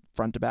to that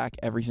front to back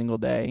every single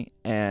day,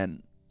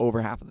 and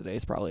over half of the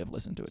days probably have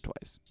listened to it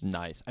twice.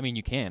 Nice. I mean,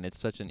 you can. It's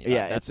such an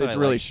it's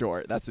really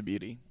short. That's the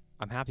beauty.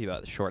 I'm happy about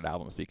the short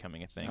albums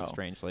becoming a thing. Oh.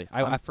 Strangely,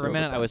 I'm for a thrilled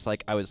minute with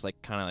I was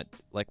kind of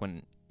like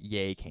when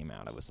Ye came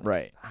out. I was like,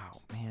 right.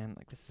 Oh man,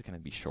 this is gonna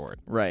be short.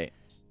 Right.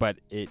 But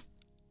it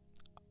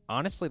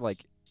honestly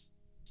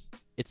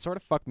it sort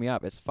of fucked me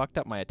up. It's fucked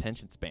up my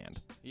attention span.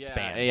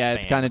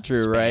 It's kind of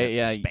true, right?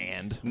 Yeah.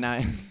 Spanned.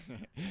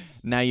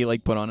 Now you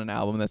put on an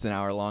album that's an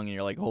hour long, and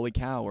you're like, holy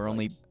cow, we're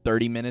only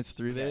 30 minutes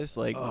through this.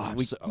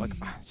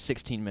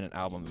 16-minute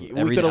albums.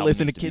 We could have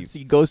listened to Kids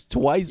See Ghosts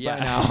twice by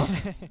now.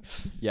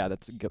 Yeah,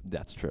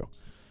 that's true.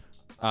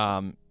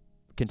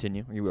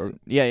 Continue. You were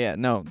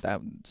No,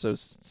 so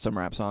some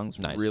rap songs.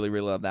 Nice. Really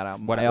love that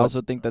album. I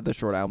also think that the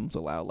short albums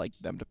allow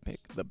them to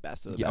pick the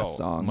best of the best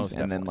songs,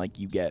 and then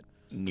you get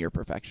near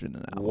perfection in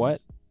an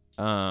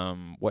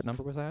album. What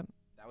number was that?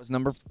 That was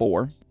number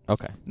 4.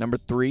 Okay. Number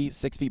 3,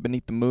 6 Feet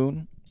Beneath the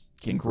Moon.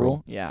 King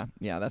Cruel. Yeah,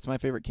 that's my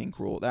favorite King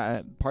Cruel.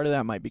 Part of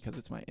that might be because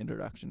it's my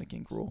introduction to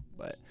King Cruel,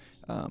 but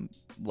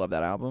love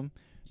that album.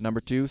 Number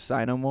 2,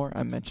 Sigh No More.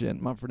 I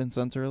mentioned Mumford &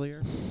 Sons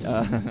earlier.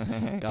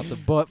 Got the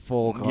butt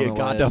full.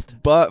 Got the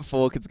butt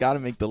full. It's got to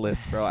make the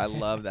list, bro. I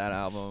love that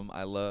album.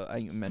 I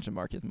mentioned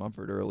Marcus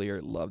Mumford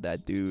earlier. Love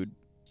that dude.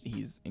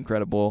 He's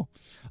incredible.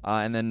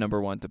 And then number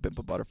 1, To Pimp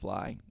a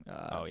Butterfly.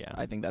 Oh, yeah.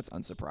 I think that's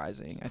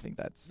unsurprising. I think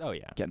that's Oh,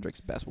 yeah.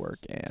 Kendrick's best work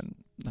and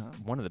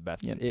One of the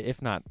best, yeah.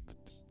 if not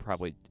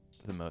probably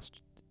the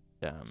most.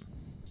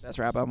 Best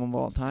rap album of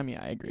all time.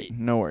 Yeah, I agree.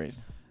 No worries.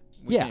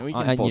 We Yeah, can full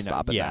you know,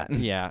 stop at yeah, that.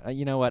 Yeah,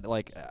 you know what?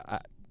 Like,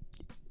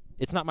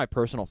 it's not my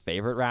personal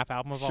favorite rap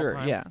album of all Sure,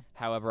 time. yeah.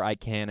 However, I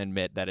can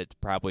admit that it's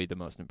probably the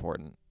most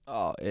important,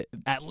 Oh,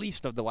 at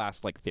least of the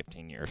last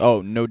 15 years.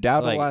 no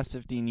doubt. Like- the last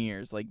 15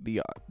 years, like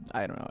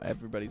I don't know.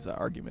 Everybody's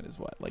argument is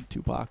what, like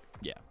Tupac?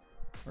 Yeah.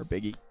 Or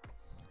Biggie?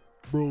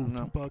 Bro,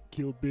 No. Tupac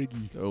killed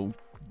Biggie. Oh,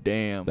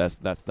 damn. That's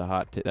the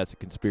hot. That's a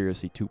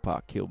conspiracy.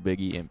 Tupac killed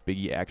Biggie, and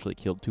Biggie actually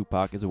killed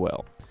Tupac as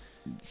well.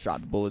 Shot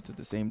the bullets at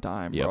the same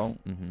time, Yep. bro.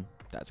 Mm-hmm.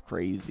 That's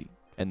crazy.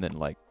 And then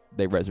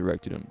they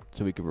resurrected him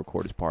so he could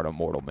record his part on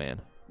Mortal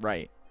Man.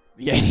 Right.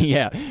 Yeah,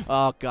 yeah.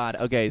 Oh God.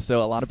 Okay,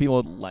 so a lot of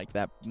people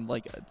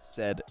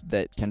said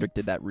that Kendrick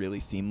did that really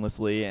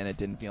seamlessly and it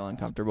didn't feel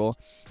uncomfortable.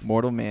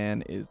 Mortal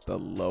Man is the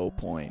low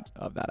point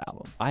of that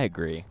album. I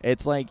agree.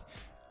 It's like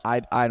I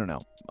don't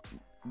know.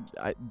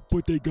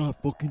 But they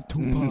got fucking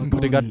Tupac.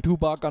 But they got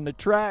Tupac on the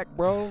track,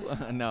 bro.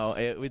 No,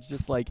 it was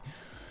just like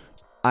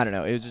I don't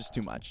know. It was just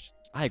too much.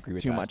 I agree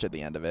with Too that. much at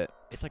the end of it.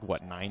 It's like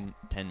what 9-10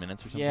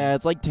 minutes or something. Yeah,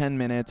 it's like 10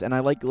 minutes, and I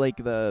like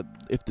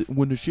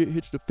when the shit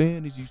hits the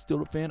fan, is he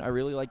still a fan? I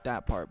really like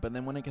that part, but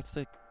then when it gets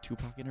to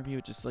Tupac interview,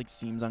 it just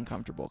seems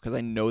uncomfortable because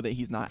I know that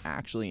he's not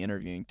actually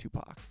interviewing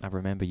Tupac. I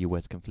remember you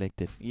was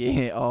conflicted.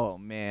 Yeah. Oh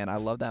man, I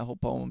love that whole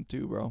poem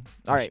too, bro.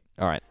 All right,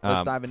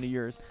 Let's dive into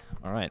yours.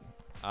 All right.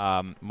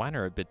 Mine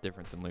are a bit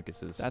different than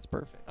Lucas's. That's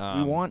perfect.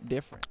 We want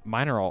different.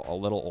 Mine are all a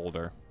little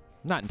older,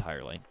 not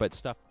entirely, but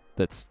stuff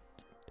that's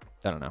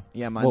I don't know.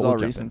 Yeah, mine's We'll all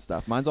jump in. recent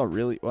stuff. Mine's all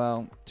really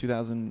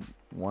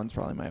 2001's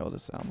probably my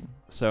oldest album.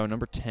 So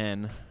number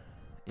 10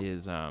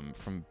 is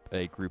from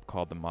a group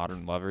called the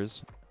Modern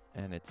Lovers,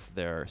 and it's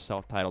their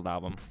self-titled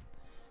album.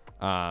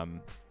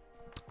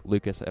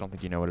 Lucas, I don't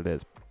think you know what it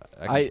is.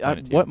 I can explain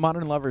it to you. What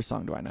Modern Lovers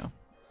song do I know?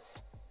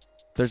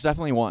 There's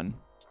definitely one.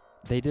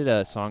 They did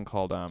a song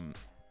called oh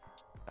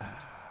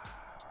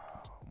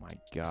my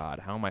God,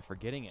 how am I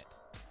forgetting it?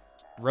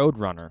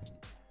 Roadrunner.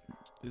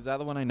 Is that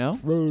the one I know?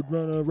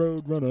 Roadrunner,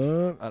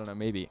 Roadrunner. I don't know,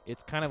 maybe.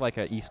 It's kind of like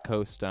an East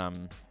Coast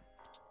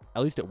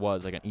at least it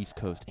was like an East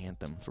Coast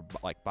anthem for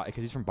because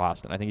he's from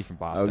Boston. I think he's from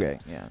Boston. Okay,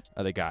 yeah.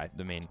 The guy,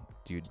 the main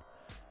dude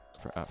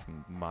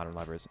from Modern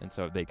Lovers. And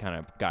so they kind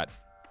of got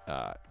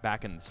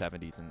back in the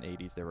 70s and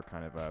 80s they were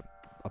kind of a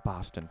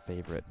Boston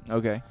favorite.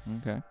 Okay.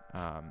 Kind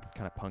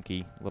of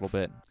punky a little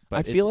bit. But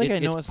I feel like I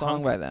it's know a song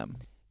punk. by them.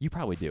 You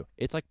probably do.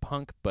 It's like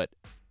punk but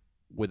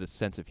with a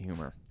sense of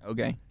humor,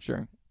 Okay,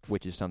 sure.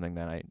 which is something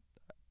that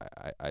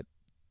I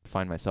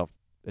find myself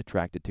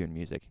attracted to in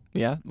music.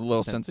 Yeah, a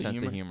little sense of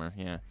humor.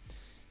 Yeah.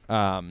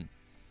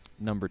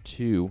 Number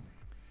 2,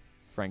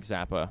 Frank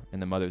Zappa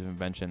and the Mothers of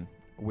Invention.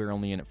 We're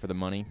only in it for the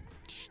money.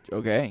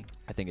 Okay.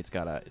 I think it's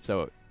got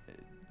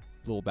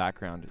little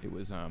background. It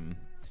was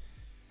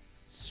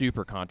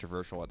super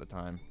controversial at the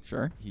time.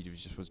 Sure. He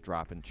just was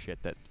dropping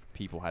shit that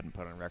people hadn't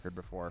put on record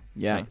before.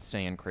 Yeah.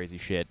 Saying crazy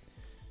shit.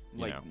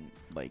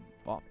 Like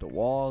off the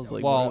walls.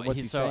 Like well, what's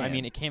he so saying? I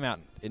mean, it came out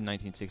in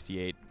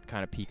 1968,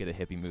 kind of peak of the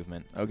hippie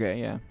movement. Okay,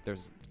 yeah.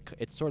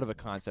 It's sort of a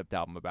concept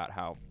album about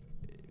how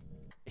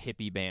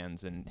hippie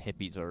bands and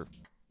hippies are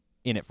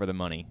in it for the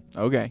money.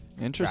 Okay,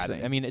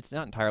 interesting. I mean, it's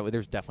not entirely.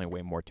 There's definitely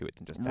way more to it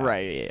than just that.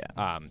 Right.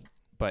 Yeah.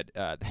 But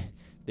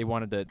they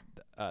wanted to.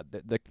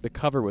 The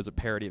cover was a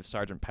parody of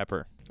Sgt.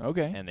 Pepper,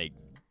 Okay. and they,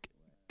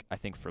 I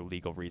think for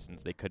legal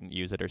reasons, they couldn't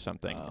use it or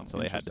something, Oh, and so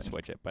they had to interesting.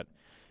 switch it. But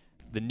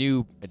the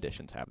new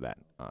editions have it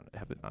on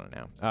it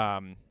now.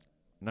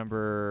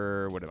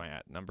 What am I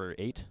at? Number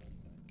 8.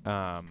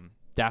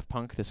 Daft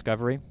Punk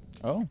Discovery.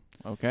 Oh,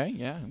 okay.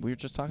 Yeah, we were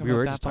just talking We about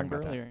were Daft just talking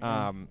Punk about earlier.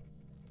 that.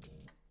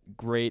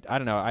 Great. I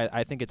don't know.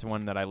 I think it's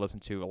one that I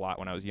listened to a lot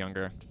when I was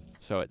younger,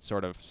 so it's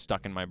sort of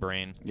stuck in my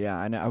brain. Yeah,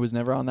 I know. I was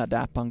never on that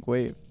Daft Punk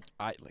wave.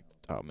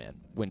 Oh man,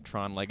 when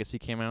Tron Legacy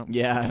came out.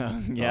 Yeah,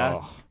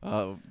 yeah.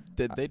 Oh.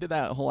 They did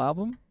that whole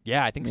album?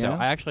 Yeah, I think so. Yeah?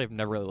 I actually have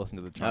never really listened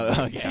to the Tron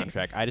Legacy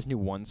soundtrack. I just knew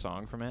one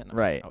song from it. And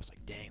Right. I was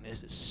like, dang,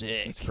 this is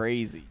sick. It's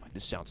crazy. Like,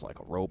 this sounds like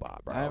a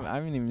robot, bro. I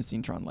haven't even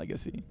seen Tron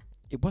Legacy.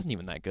 It wasn't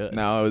even that good.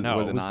 No, was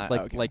it it not?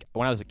 Like, Okay. like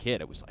when I was a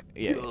kid, it was like,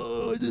 Yeah.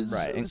 "Yo, this is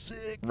Right. so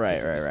sick. Right,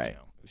 'Cause it right, was, right. You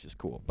know, it was just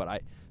cool. But I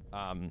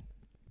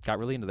got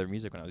really into their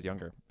music when I was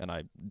younger, and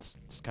it's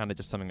kind of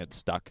just something that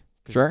stuck.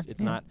 'Cause Sure.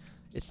 It's not.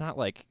 It's not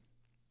like.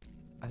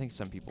 I think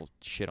some people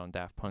shit on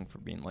Daft Punk for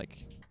being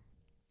like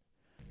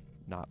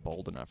not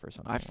bold enough or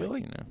something. I feel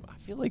like you know. I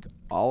feel like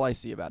all I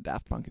see about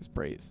Daft Punk is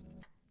praise.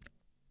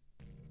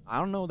 I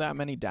don't know that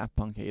many Daft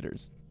Punk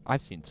haters.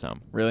 I've seen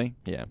some. Really?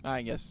 Yeah.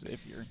 I guess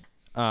if you're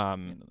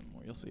into them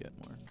more, you'll see it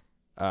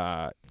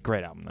more.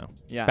 Great album though.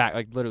 Yeah.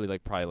 Back literally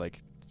probably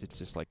it's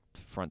just like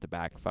front to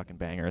back fucking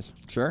bangers.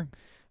 Sure.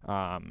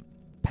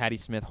 Patti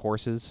Smith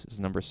Horses is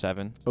number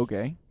 7.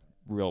 Okay.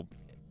 Real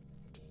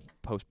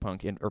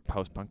post-punk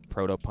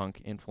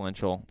proto-punk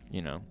influential,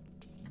 you know.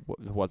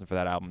 If it wasn't for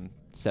that album,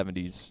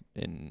 70s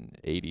and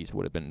 80s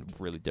would have been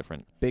really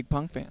different. Big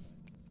Punk fan.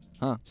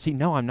 Huh. See,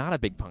 no, I'm not a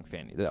big punk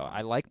fan. Though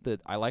I like the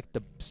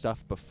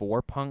stuff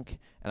before punk,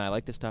 and I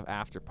like the stuff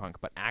after punk.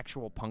 But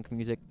actual punk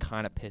music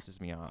kind of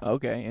pisses me off.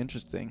 Okay,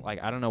 interesting.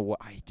 Like, I don't know what,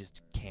 I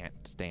just can't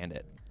stand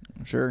it.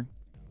 Sure.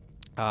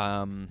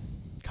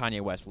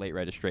 Kanye West, Late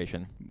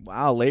Registration.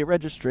 Wow, Late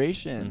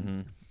Registration.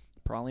 Mm-hmm.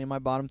 Probably in my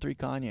bottom 3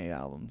 Kanye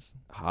albums.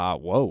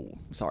 Whoa.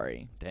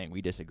 Sorry. Dang,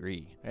 we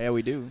disagree. Yeah,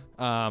 we do.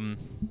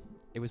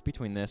 It was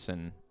between this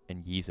and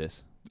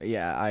Yeezus.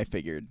 Yeah, I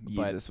figured But-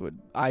 Yeezus would.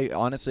 I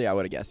would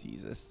have guessed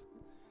Yeezus.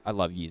 I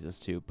love Yeezus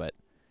too, but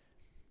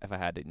if I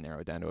had to narrow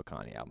it down to a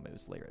Kanye album, it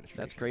was Late Registration.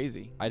 That's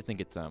crazy. I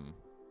think it's I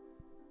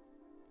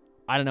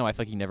don't know. I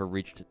feel like he never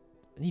reached.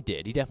 He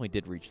did. He definitely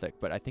did reach that.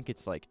 But I think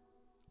it's like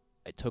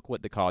it took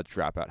what the College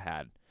Dropout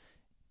had,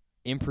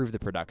 improved the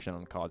production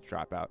on the College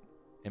Dropout,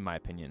 in my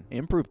opinion.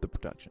 Improved the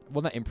production.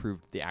 Well, not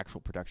improved the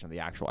actual production of the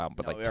actual album,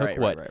 but Oh, like right, took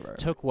what right.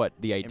 took what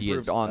the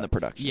ideas Improved on the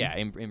production. Yeah,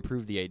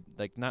 improved the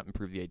not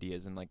improve the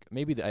ideas, and like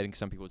maybe I think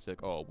some people would say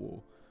like, oh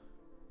well,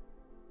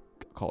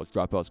 College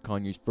Dropout's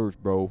Kanye's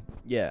first, bro.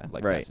 Yeah,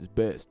 Like right. that's his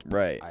best.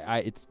 Right.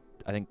 I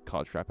think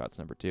College Dropout's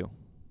number 2.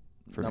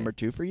 For Number me.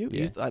 2 for you?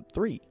 Yeah. You thought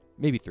 3.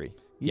 Maybe 3.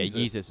 Yeah,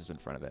 Yeezus. Yeezus is in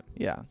front of it.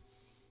 Yeah.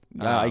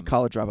 Um,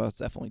 College Dropout's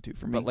definitely 2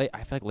 for me. But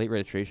I feel like Late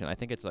Registration. I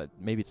think it's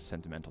maybe it's a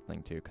sentimental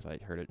thing too because I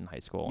heard it in high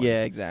school.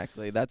 Yeah,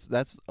 exactly.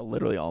 That's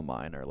literally all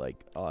mine are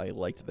like, I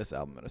liked this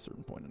album at a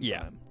certain point in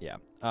time. Yeah.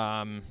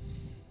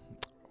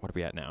 What are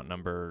we at now?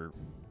 Number,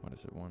 what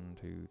is it? 1,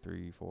 2,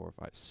 3, 4,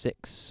 5,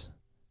 6.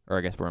 Or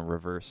I guess we're in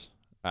reverse.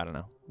 I don't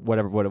know.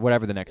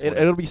 Whatever the next one.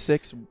 It'll be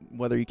 6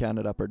 whether you count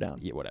it up or down.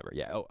 Yeah, whatever.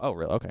 Yeah. Oh,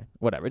 really? Okay.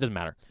 Whatever. It doesn't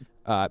matter.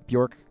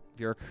 Bjork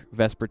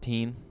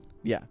Vespertine.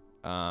 Yeah.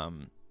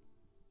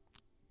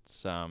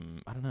 It's I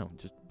don't know,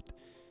 just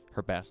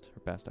her best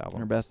album.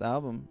 Her best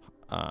album.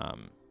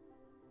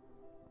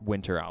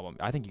 Winter album.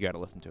 I think you got to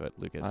listen to it,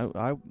 Lucas.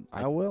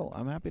 I will.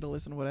 I'm happy to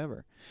listen to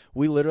whatever.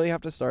 We literally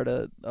have to start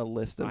a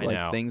list of I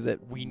know. things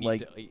that we need like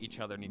to, each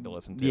other need to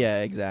listen to.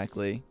 yeah,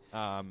 exactly.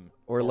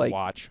 Or like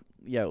watch.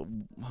 Yeah,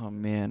 oh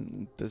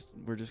man,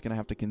 we're just going to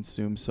have to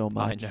consume so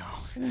much. I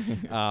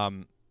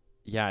know.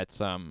 Yeah,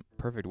 it's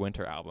Perfect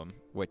Winter album,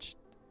 which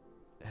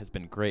has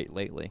been great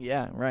lately.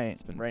 Yeah, right.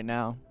 It's been right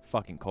now.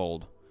 Fucking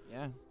cold.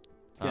 Yeah.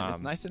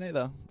 It's nice today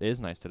though. It is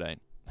nice today.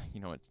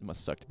 You know, it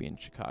must suck to be in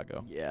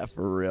Chicago. Yeah,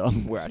 for real.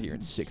 We're out here in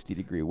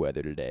 60-degree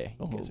weather today.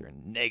 You guys Oh. are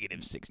in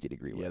negative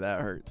 60-degree weather. Yeah,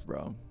 that hurts,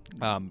 bro.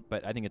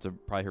 But I think it's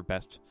probably her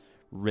best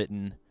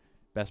written,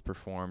 best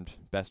performed,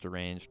 best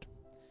arranged.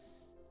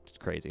 Just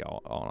crazy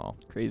all in all.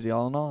 Crazy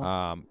all in all.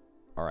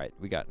 All right,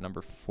 we got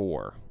number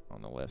 4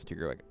 on the list.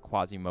 Here, like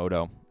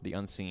Quasimodo, The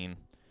Unseen,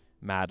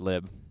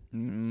 Madlib.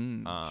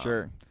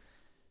 Sure.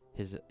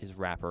 His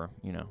rapper,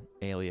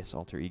 alias,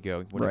 alter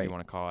ego, whatever you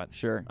want to call it.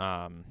 Sure.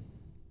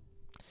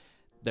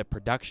 The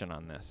production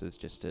on this is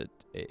just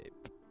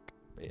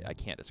I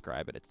can't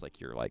describe it. It's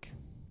like you're like,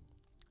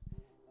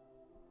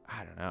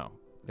 I don't know.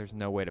 There's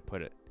no way to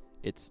put it.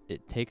 It's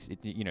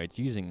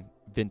using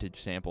vintage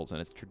samples and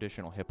it's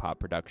traditional hip hop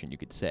production, you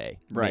could say.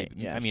 Right.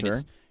 Maybe. Yeah. I mean, sure.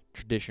 it's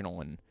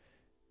traditional and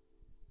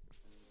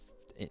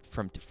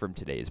from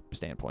today's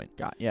standpoint.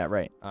 Yeah.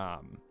 Right.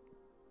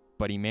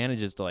 But he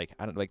manages to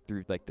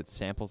through the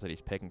samples that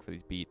he's picking for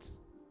these beats.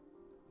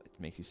 It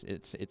makes you.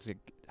 It's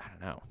I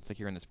don't know. It's like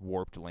you're in this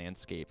warped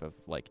landscape of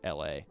like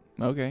L.A.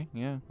 Okay.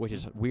 Yeah. Which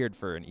is weird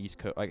for an East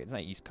Coast. Like it's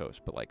not East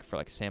Coast, but like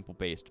for sample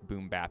based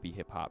boom bappy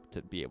hip hop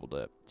to be able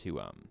to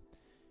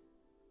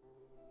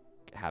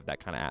have that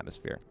kind of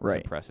atmosphere. Right.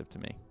 It's impressive to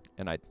me,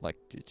 and I like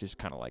it's just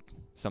kind of like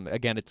something.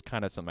 Again, it's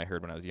kind of something I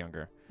heard when I was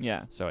younger.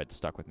 Yeah. So it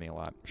stuck with me a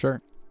lot.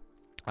 Sure.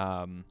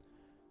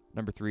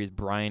 Number 3 is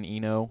Brian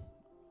Eno,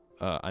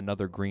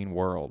 Another Green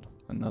World.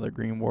 Another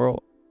Green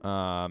World.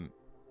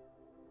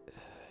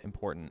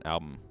 Important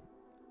album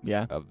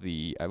Yeah. of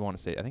the, I want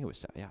to say, I think it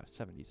was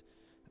 70s.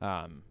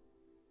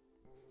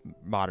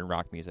 Modern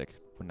rock music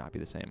would not be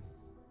the same.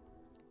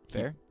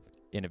 Fair.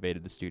 He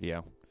innovated the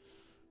studio.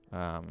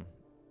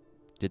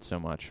 Did so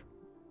much,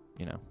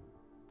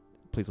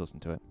 Please listen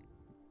to it.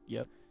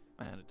 Yep.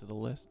 Add it to the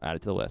list. Add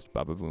it to the list.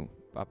 Baba Booey.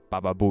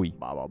 Baba Booey.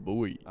 Baba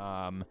Booey.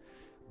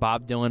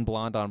 Bob Dylan,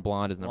 Blonde on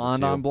Blonde is number 2.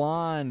 Blonde on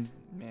Blonde.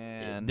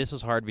 Man. This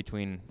was hard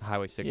between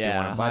Highway 61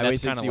 yeah, and Highway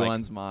that's kinda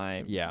 61's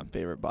my yeah.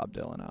 favorite Bob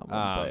Dylan album,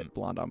 but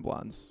Blonde on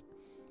Blonde's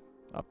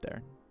up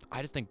there.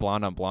 I just think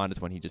Blonde on Blonde is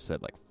when he just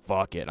said,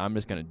 fuck it. I'm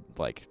just going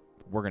to,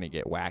 we're going to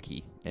get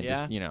wacky. And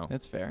Yeah, just,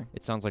 that's fair.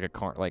 it sounds like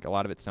a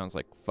lot of it sounds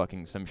like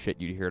fucking some shit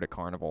you'd hear at a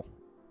carnival,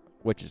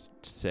 which is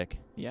sick.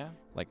 Yeah.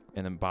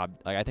 And then Bob,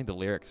 I think the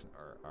lyrics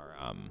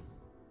are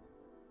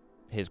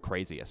his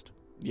craziest.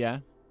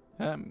 Yeah.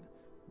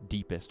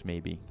 Deepest,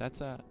 maybe.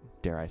 That's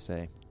dare I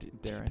say.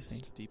 Dare I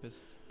say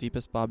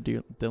deepest Bob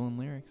Dylan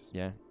lyrics.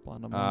 Yeah.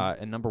 Blonde on Blonde.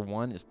 And number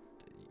 1 is,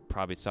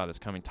 probably saw this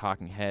coming,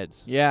 Talking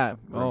Heads. Yeah.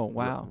 Oh,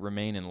 wow.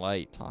 Remain in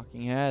Light.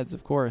 Talking Heads,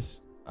 of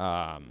course.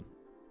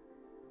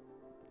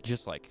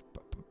 Just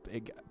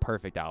big,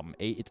 perfect album.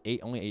 It's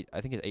 8, only 8,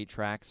 I think it's 8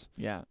 tracks.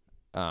 Yeah.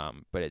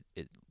 But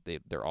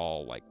they're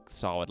all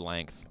solid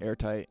length.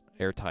 Airtight.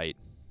 Airtight.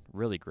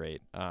 Really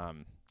great.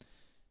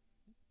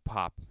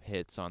 pop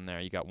hits on there.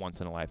 You got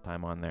Once in a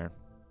Lifetime on there.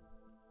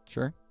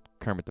 Sure.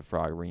 Kermit the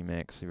Frog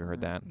remix. Have you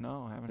heard that?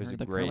 No, I haven't There's heard a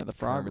the great Kermit the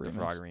Frog Kermit remix. the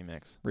Frog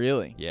remix.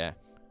 Really? Yeah,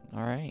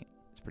 All right.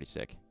 it's pretty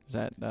sick. Is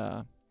that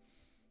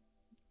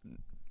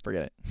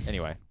forget it.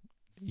 Anyway,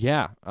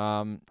 yeah.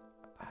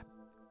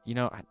 You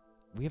know,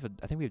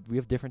 I think we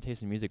have different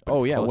tastes in music. But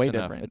Oh, it's yeah, close way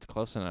enough. different. It's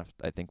close enough.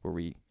 I think where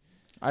we.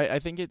 I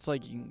think it's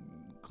like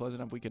close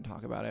enough we can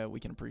talk about it. We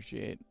can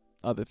appreciate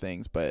other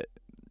things, but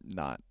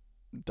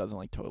doesn't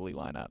like totally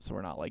line up. So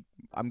we're not like,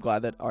 I'm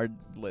glad that our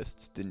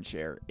lists didn't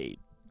share 8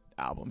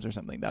 albums or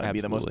something. That would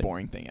be the most Absolutely.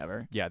 boring thing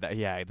ever. Yeah,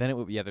 then it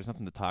would. Yeah, there's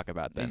nothing to talk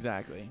about then.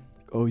 Exactly.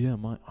 Oh yeah,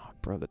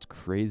 bro, that's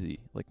crazy.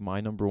 Like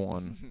my number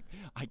one.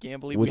 I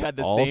can't believe Was we had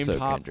the same also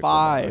top Kendrick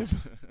Lamar.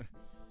 5.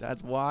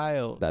 That's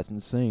wild. That's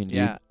insane. Dude.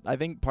 Yeah, I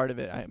think part of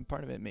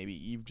it maybe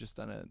you've just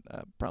done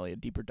probably a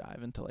deeper dive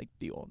into like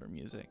the older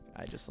music.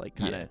 I just like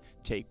kind of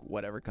take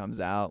whatever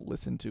comes out,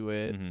 listen to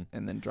it, Mhm.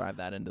 and then drive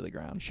that into the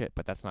ground. Shit,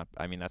 but that's not.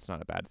 I mean, that's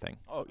not a bad thing.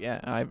 Oh yeah,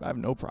 I have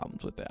no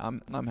problems with it.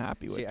 I'm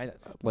happy with See, I, my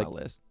like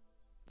list.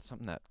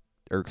 something that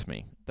irks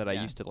me that I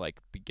Yeah. used to like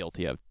be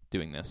guilty of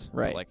doing this.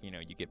 Right. Like, you know,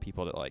 you get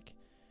people that like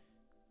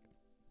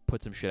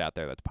put some shit out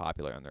there that's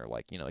popular and they're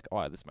like, you know, like,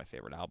 oh, this is my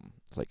favorite album.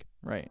 It's like,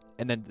 Right,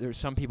 and then there's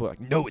some people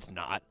like, no, it's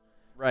not.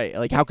 right.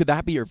 Like, how could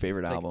that be your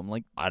favorite It's like- album?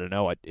 Like, I don't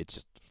know. It's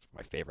just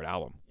my favorite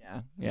album. yeah,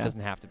 It yeah.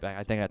 doesn't have to be.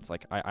 I think that's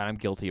like I'm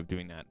guilty of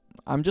doing that.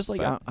 I'm just like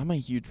but- I'm a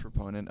huge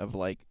proponent of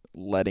like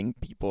letting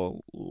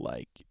people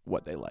like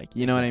what they like.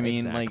 You know what I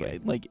mean? Exactly.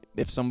 Like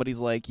if somebody's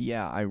like,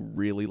 yeah, I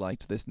really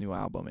liked this new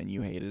album, and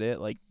you hated it,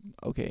 like,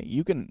 okay,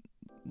 you can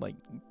like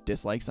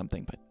dislike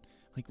something, but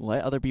like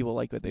let other people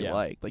like what they Yeah,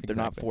 like. Like they're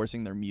not exactly.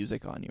 forcing their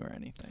music on you or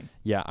anything.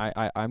 Yeah,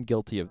 I'm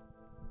guilty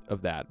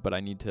of that, but I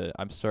need to.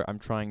 I'm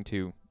trying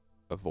to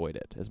avoid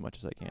it as much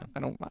as I can.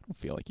 I don't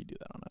feel like you do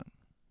that on a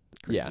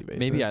crazy Yeah,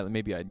 basis.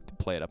 maybe I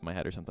play it up in my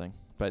head or something.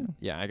 But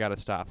yeah, I gotta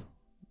stop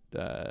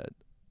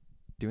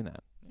doing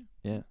that.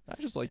 Yeah, I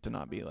just like to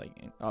not be like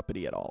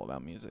uppity at all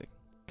about music.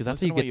 because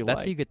that's Listen how to what you you get. That's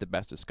how like. you get the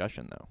best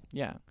discussion though.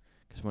 Yeah,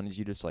 Because when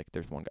you just like,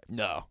 there's one guy.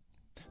 No,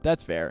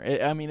 that's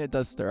fair. I mean, it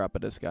does stir up a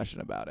discussion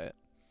about it.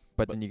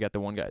 but then you got the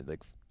one guy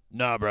like,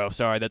 nah, bro,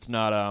 sorry, that's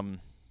not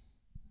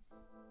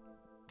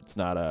it's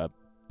not a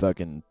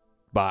fucking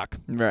Bach.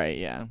 Right?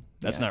 Yeah.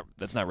 That's Yeah.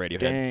 not Radiohead.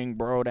 Dang,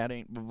 bro, that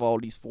ain't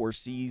Vivaldi's Four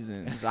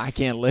Seasons. I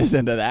can't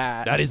listen to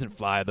that. That isn't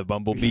Fly the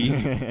Bumblebee.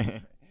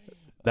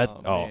 That's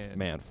Oh, man.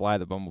 man. Fly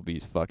the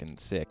Bumblebee's fucking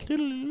sick.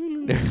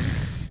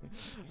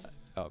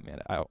 Oh man,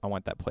 I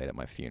want that played at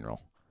my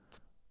funeral.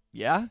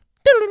 Yeah?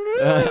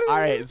 All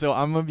right, so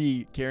I'm going to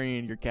be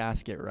carrying your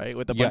casket, right,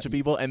 with a Yeah. bunch of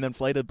people, and then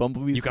Flight of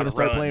Bumblebee's You going gotta to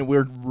start run. playing.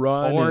 We're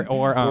running.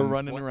 Or We're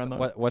running around the...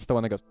 what's the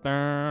one that goes?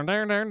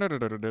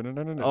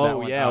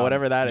 Oh, yeah,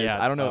 whatever that is.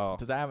 yeah, I don't know. oh.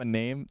 Does that have a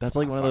name? That's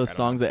like one of Fuck, those I don't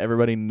songs that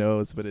everybody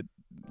knows, but it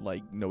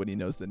like nobody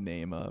knows the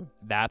name of.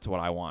 That's what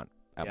I want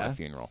at Yeah? my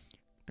funeral.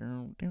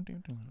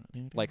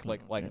 Like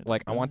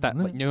I want that.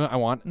 Like, you know what I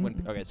want?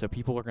 When, okay, so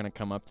people are gonna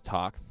come up to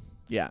talk,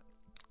 Yeah.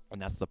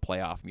 and that's the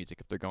playoff music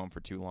if they're going for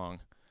too long.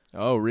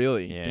 Oh,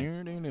 really?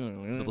 Yeah.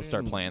 They'll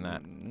start playing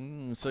that.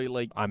 So you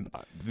like... I'm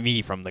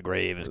me from the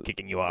grave is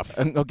kicking you off.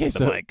 Okay, the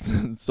so mic.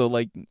 so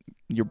like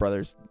your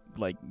brother's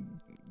like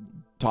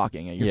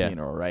talking at your Yeah.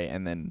 funeral, right?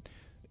 And then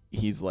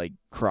he's like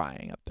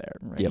crying up there,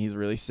 right? Yep. He's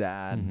really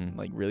sad, Mhm.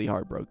 like really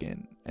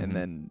heartbroken, and Mhm.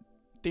 then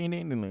ding,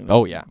 ding, ding, ding,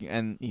 Oh, yeah.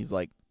 and he's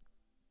like,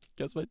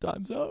 "Guess my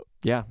time's up."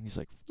 Yeah, he's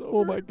like,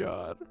 oh my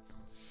god,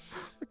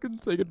 I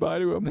couldn't say goodbye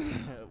to him.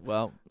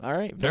 Well, all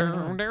right, fair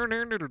enough.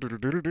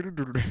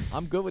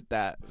 I'm good with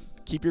that.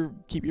 Keep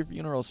your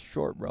funerals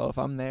short, bro. If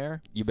I'm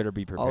there, You better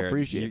be prepared.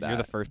 appreciate You're the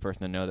that. first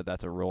person to know that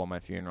that's a rule at my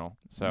funeral.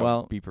 So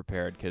Well- be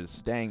prepared,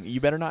 because dang, you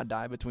better not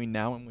die between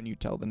now and when you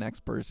tell the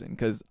next person,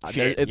 because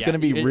Shit, it's yeah, gonna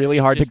be it- really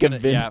it's hard to just gonna-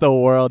 convince yeah, the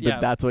world yeah.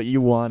 that that's what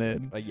you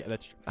wanted. yeah,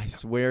 that's I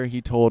swear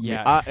he told me.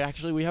 Yeah.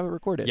 Actually, we have it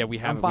recorded. yeah, we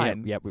have I'm it.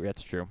 fine.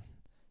 That's true.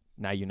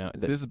 Now you know.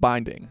 This is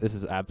binding. This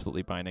is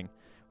absolutely binding.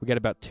 We got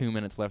about 2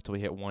 minutes left till we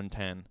hit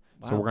 110.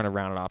 So Wow. we're gonna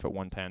round it off at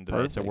 110 today.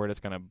 So Perfect. we're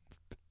just gonna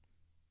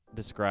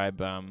describe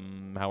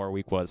how our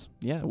week was.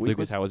 Yeah,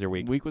 Lucas, how was your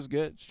week? Week was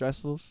good.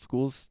 Stressful.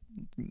 School's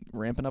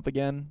ramping up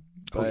again,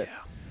 but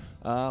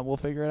we'll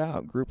figure it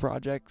out. Group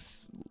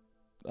projects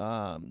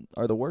are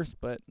the worst,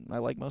 but I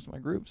like most of my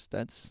groups.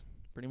 That's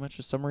pretty much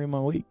a summary of my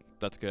week.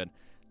 That's good.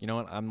 You know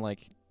what? I'm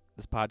like,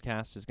 this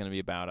podcast is gonna be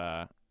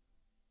about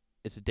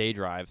it's a day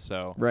drive,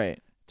 so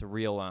Right. it's a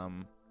real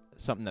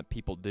something that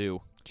people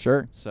do.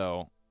 Sure.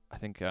 So I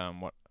think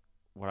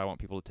what I want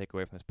people to take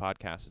away from this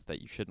podcast is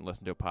that you shouldn't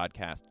listen to a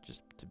podcast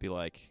just to be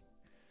like,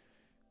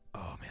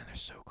 oh man, they're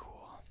so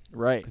cool.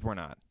 Right. 'Cause we're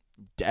not.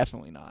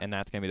 Definitely not. And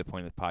that's going to be the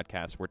point of this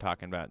podcast. We're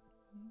talking about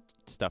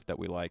stuff that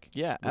we like.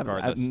 yeah.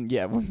 regardless.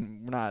 Yeah. We're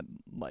not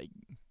like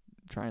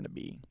trying to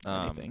be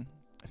Um, anything.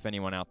 If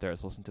anyone out there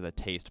has listened to the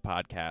Taste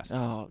podcast,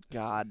 Oh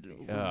God.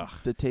 Ugh.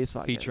 The taste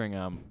podcast. featuring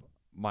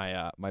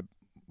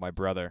my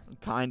brother,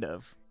 Kind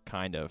of.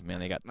 kind of. Man,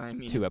 they got I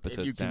mean, 2 if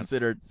episodes you down.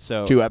 consider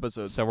So 2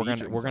 episodes. So we're gonna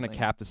featuring something.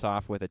 cap this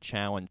off with a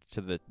challenge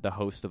to the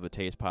host of the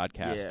Taste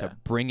Podcast Yeah. to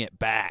bring it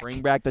back.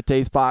 Bring back the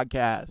Taste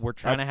Podcast. We're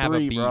trying to At have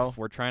 3, a beef. bro.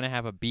 We're trying to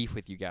have a beef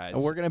with you guys.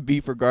 And we're gonna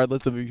beef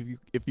regardless of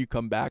if you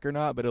come back or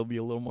not. But it'll be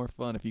a little more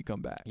fun if you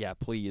come back. Yeah,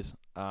 please.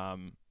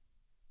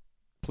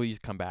 Please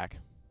come back.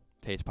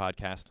 Taste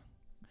Podcast.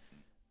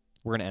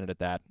 We're gonna end it at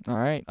that. All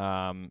right.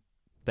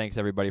 Thanks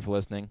everybody for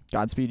listening.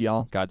 Godspeed,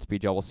 y'all.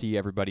 Godspeed, y'all. We'll see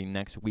everybody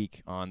next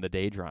week on the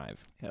Day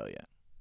Drive. Hell yeah.